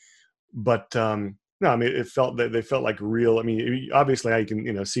 But no, I mean, it felt that they felt like real. I mean, obviously, I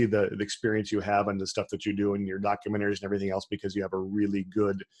can see the experience you have and the stuff that you do in your documentaries and everything else because you have a really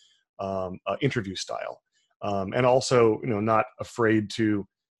good interview style, and also not afraid to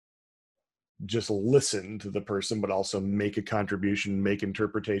just listen to the person, but also make a contribution, make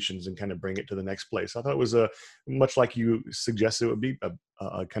interpretations, and kind of bring it to the next place. I thought it was a much like you suggested it would be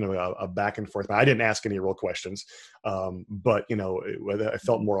a kind of a back and forth. I didn't ask any real questions, but it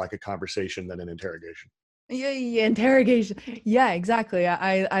felt more like a conversation than an interrogation. Yeah, yeah, interrogation. Yeah, exactly.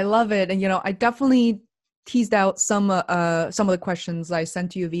 I love it, and I definitely teased out some of the questions I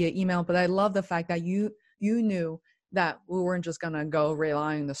sent to you via email. But I love the fact that you knew that we weren't just gonna go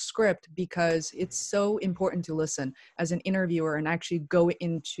rely on the script because it's so important to listen as an interviewer and actually go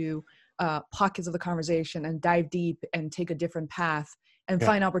into pockets of the conversation and dive deep and take a different path and Yeah.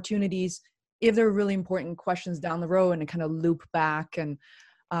 find opportunities if there are really important questions down the road and kind of loop back and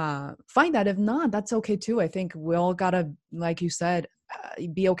find that. If not, that's okay too. I think we all gotta, like you said,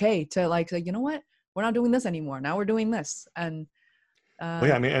 be okay to like say, you know what, we're not doing this anymore. Now we're doing this, and Well,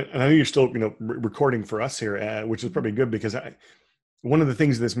 yeah, uh, I mean, and I know you're still, recording for us here, which is probably good because one of the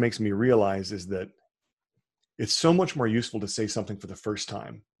things this makes me realize is that it's so much more useful to say something for the first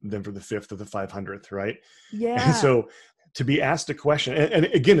time than for the fifth or the 500th, right? And yeah. so to be asked a question, and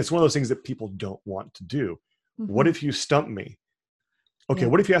again, it's one of those things that people don't want to do. What Hmm. if you stump me? Okay, Yeah,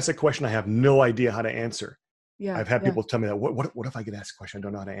 what if you ask a question I have no idea how to answer? yeah, I've had yeah, people tell me that. What if I get asked a question I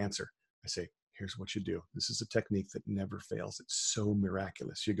don't know how to answer? I say, here's what you do. This is a technique that never fails. It's so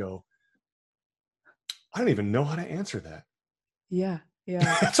miraculous. You go, I don't even know how to answer that. yeah,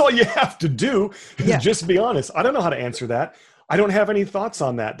 yeah, That's all you have to do is yeah, just be honest. I don't know how to answer that. I don't have any thoughts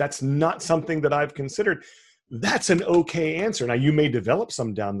on that. That's not something that I've considered. That's an okay answer. Now, you may develop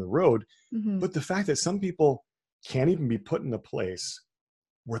some down the road, hmm, but the fact that some people can't even be put in a place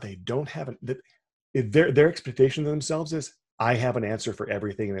where they don't have it, that their expectation of themselves is, I have an answer for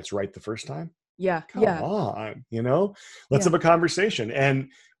everything and it's right the first time. yeah, Come yeah, on, let's yeah. have a conversation. And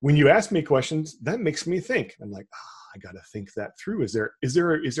when you ask me questions, that makes me think. I'm like, I got to think that through. Is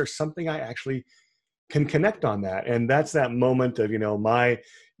there something I actually can connect on that? And that's that moment of, my,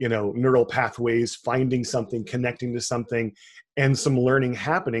 neural pathways, finding something, connecting to something, and some learning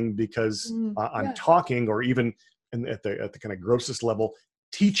happening because Mm, I'm yeah. talking, or even at the kind of grossest level,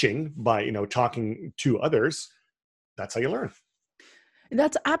 teaching by, talking to others. That's how you learn.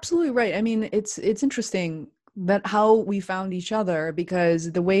 That's absolutely right. I mean, it's interesting that how we found each other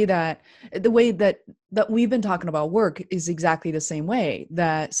because the way that we've been talking about work is exactly the same way.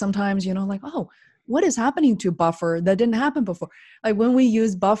 That sometimes, like, oh, what is happening to Buffer that didn't happen before? Like when we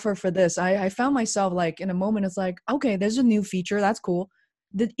use Buffer for this, I found myself like in a moment, it's like, okay, there's a new feature, that's cool.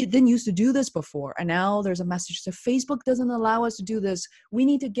 It didn't used to do this before, and now there's a message that Facebook doesn't allow us to do this. We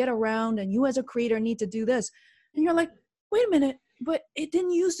need to get around, and you as a creator need to do this. And you're like, wait a minute, but it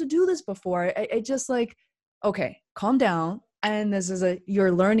didn't used to do this before. I just like, okay, calm down. And this is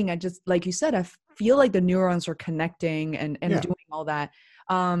you're learning. I just, like you said, I feel like the neurons are connecting and Yeah. doing all that.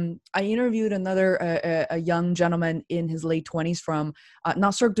 I interviewed another, a young gentleman in his late 20s from,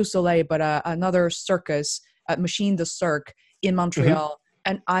 not Cirque du Soleil, but another circus, Machine de Cirque in Hmm. Montreal.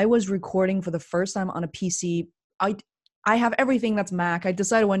 And I was recording for the first time on a PC. I have everything that's Mac. I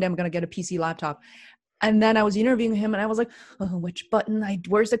decided one day I'm going to get a PC laptop. And then I was interviewing him and I was like, oh, which button?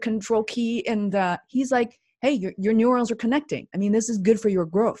 Where's the control key? And he's like, hey, your neurons are connecting. I mean, this is good for your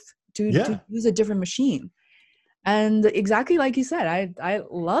growth to Yeah. use a different machine. And exactly like you said, I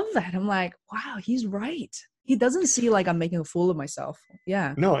love that. I'm like, wow, he's right. He doesn't see like I'm making a fool of myself.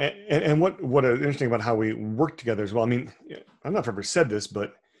 Yeah. No, and what is interesting about how we work together as well. I mean, I don't know if I've ever said this,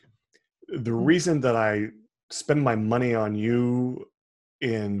 but the Mhm. reason that I spend my money on you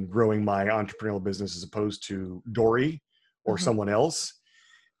in growing my entrepreneurial business as opposed to Dory or Uh-huh. someone else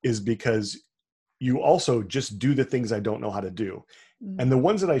is because you also just do the things I don't know how to do. Mm. And the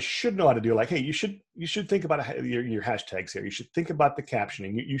ones that I should know how to do, like, hey, you should think about your hashtags here. You should think about the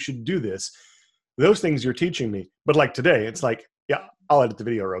captioning. You should do this. those things you're teaching me. But like today, it's like, yeah, I'll edit the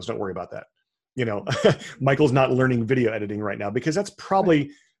video, Rose. Don't worry about that. Michael's not learning video editing right now because that's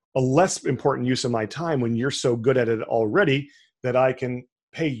probably a less important use of my time when you're so good at it already that I can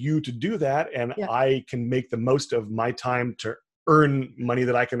pay you to do that. And I can make the most of my time to earn money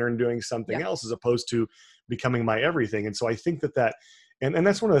that I can earn doing something else as opposed to becoming my everything. And so I think that and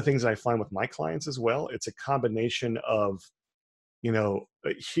that's one of the things that I find with my clients as well. It's a combination of,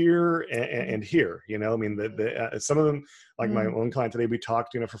 here and here, I mean, some of them, like my own client today, we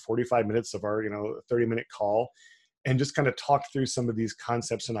talked, for 45 minutes of our, 30-minute call and just kind of talked through some of these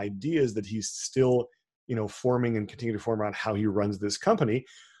concepts and ideas that he's still, forming and continue to form around how he runs this company.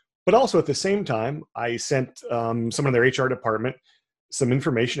 But also at the same time, I sent someone in their HR department some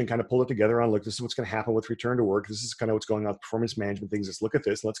information and kind of pulled it together on, look, this is what's going to happen with return to work. This is kind of what's going on with performance management things. Let's look at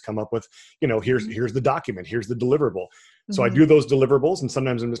this. Let's come up with, here's the document. Here's the deliverable. So I do those deliverables, and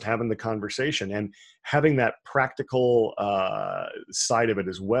sometimes I'm just having the conversation, and having that practical side of it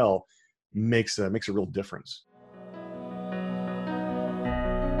as well makes a real difference.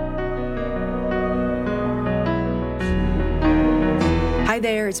 Hi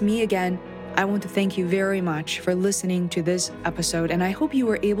there, it's me again. I want to thank you very much for listening to this episode, and I hope you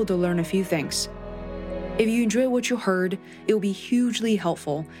were able to learn a few things. If you enjoyed what you heard, it would be hugely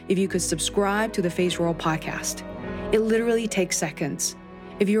helpful if you could subscribe to the FaceRoll podcast. It literally takes seconds.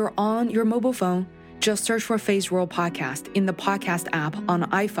 If you're on your mobile phone, just search for FaceRoll podcast in the podcast app on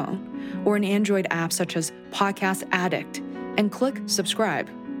iPhone or an Android app such as Podcast Addict and click subscribe.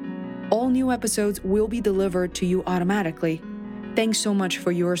 All new episodes will be delivered to you automatically. Thanks so much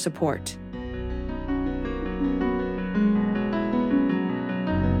for your support.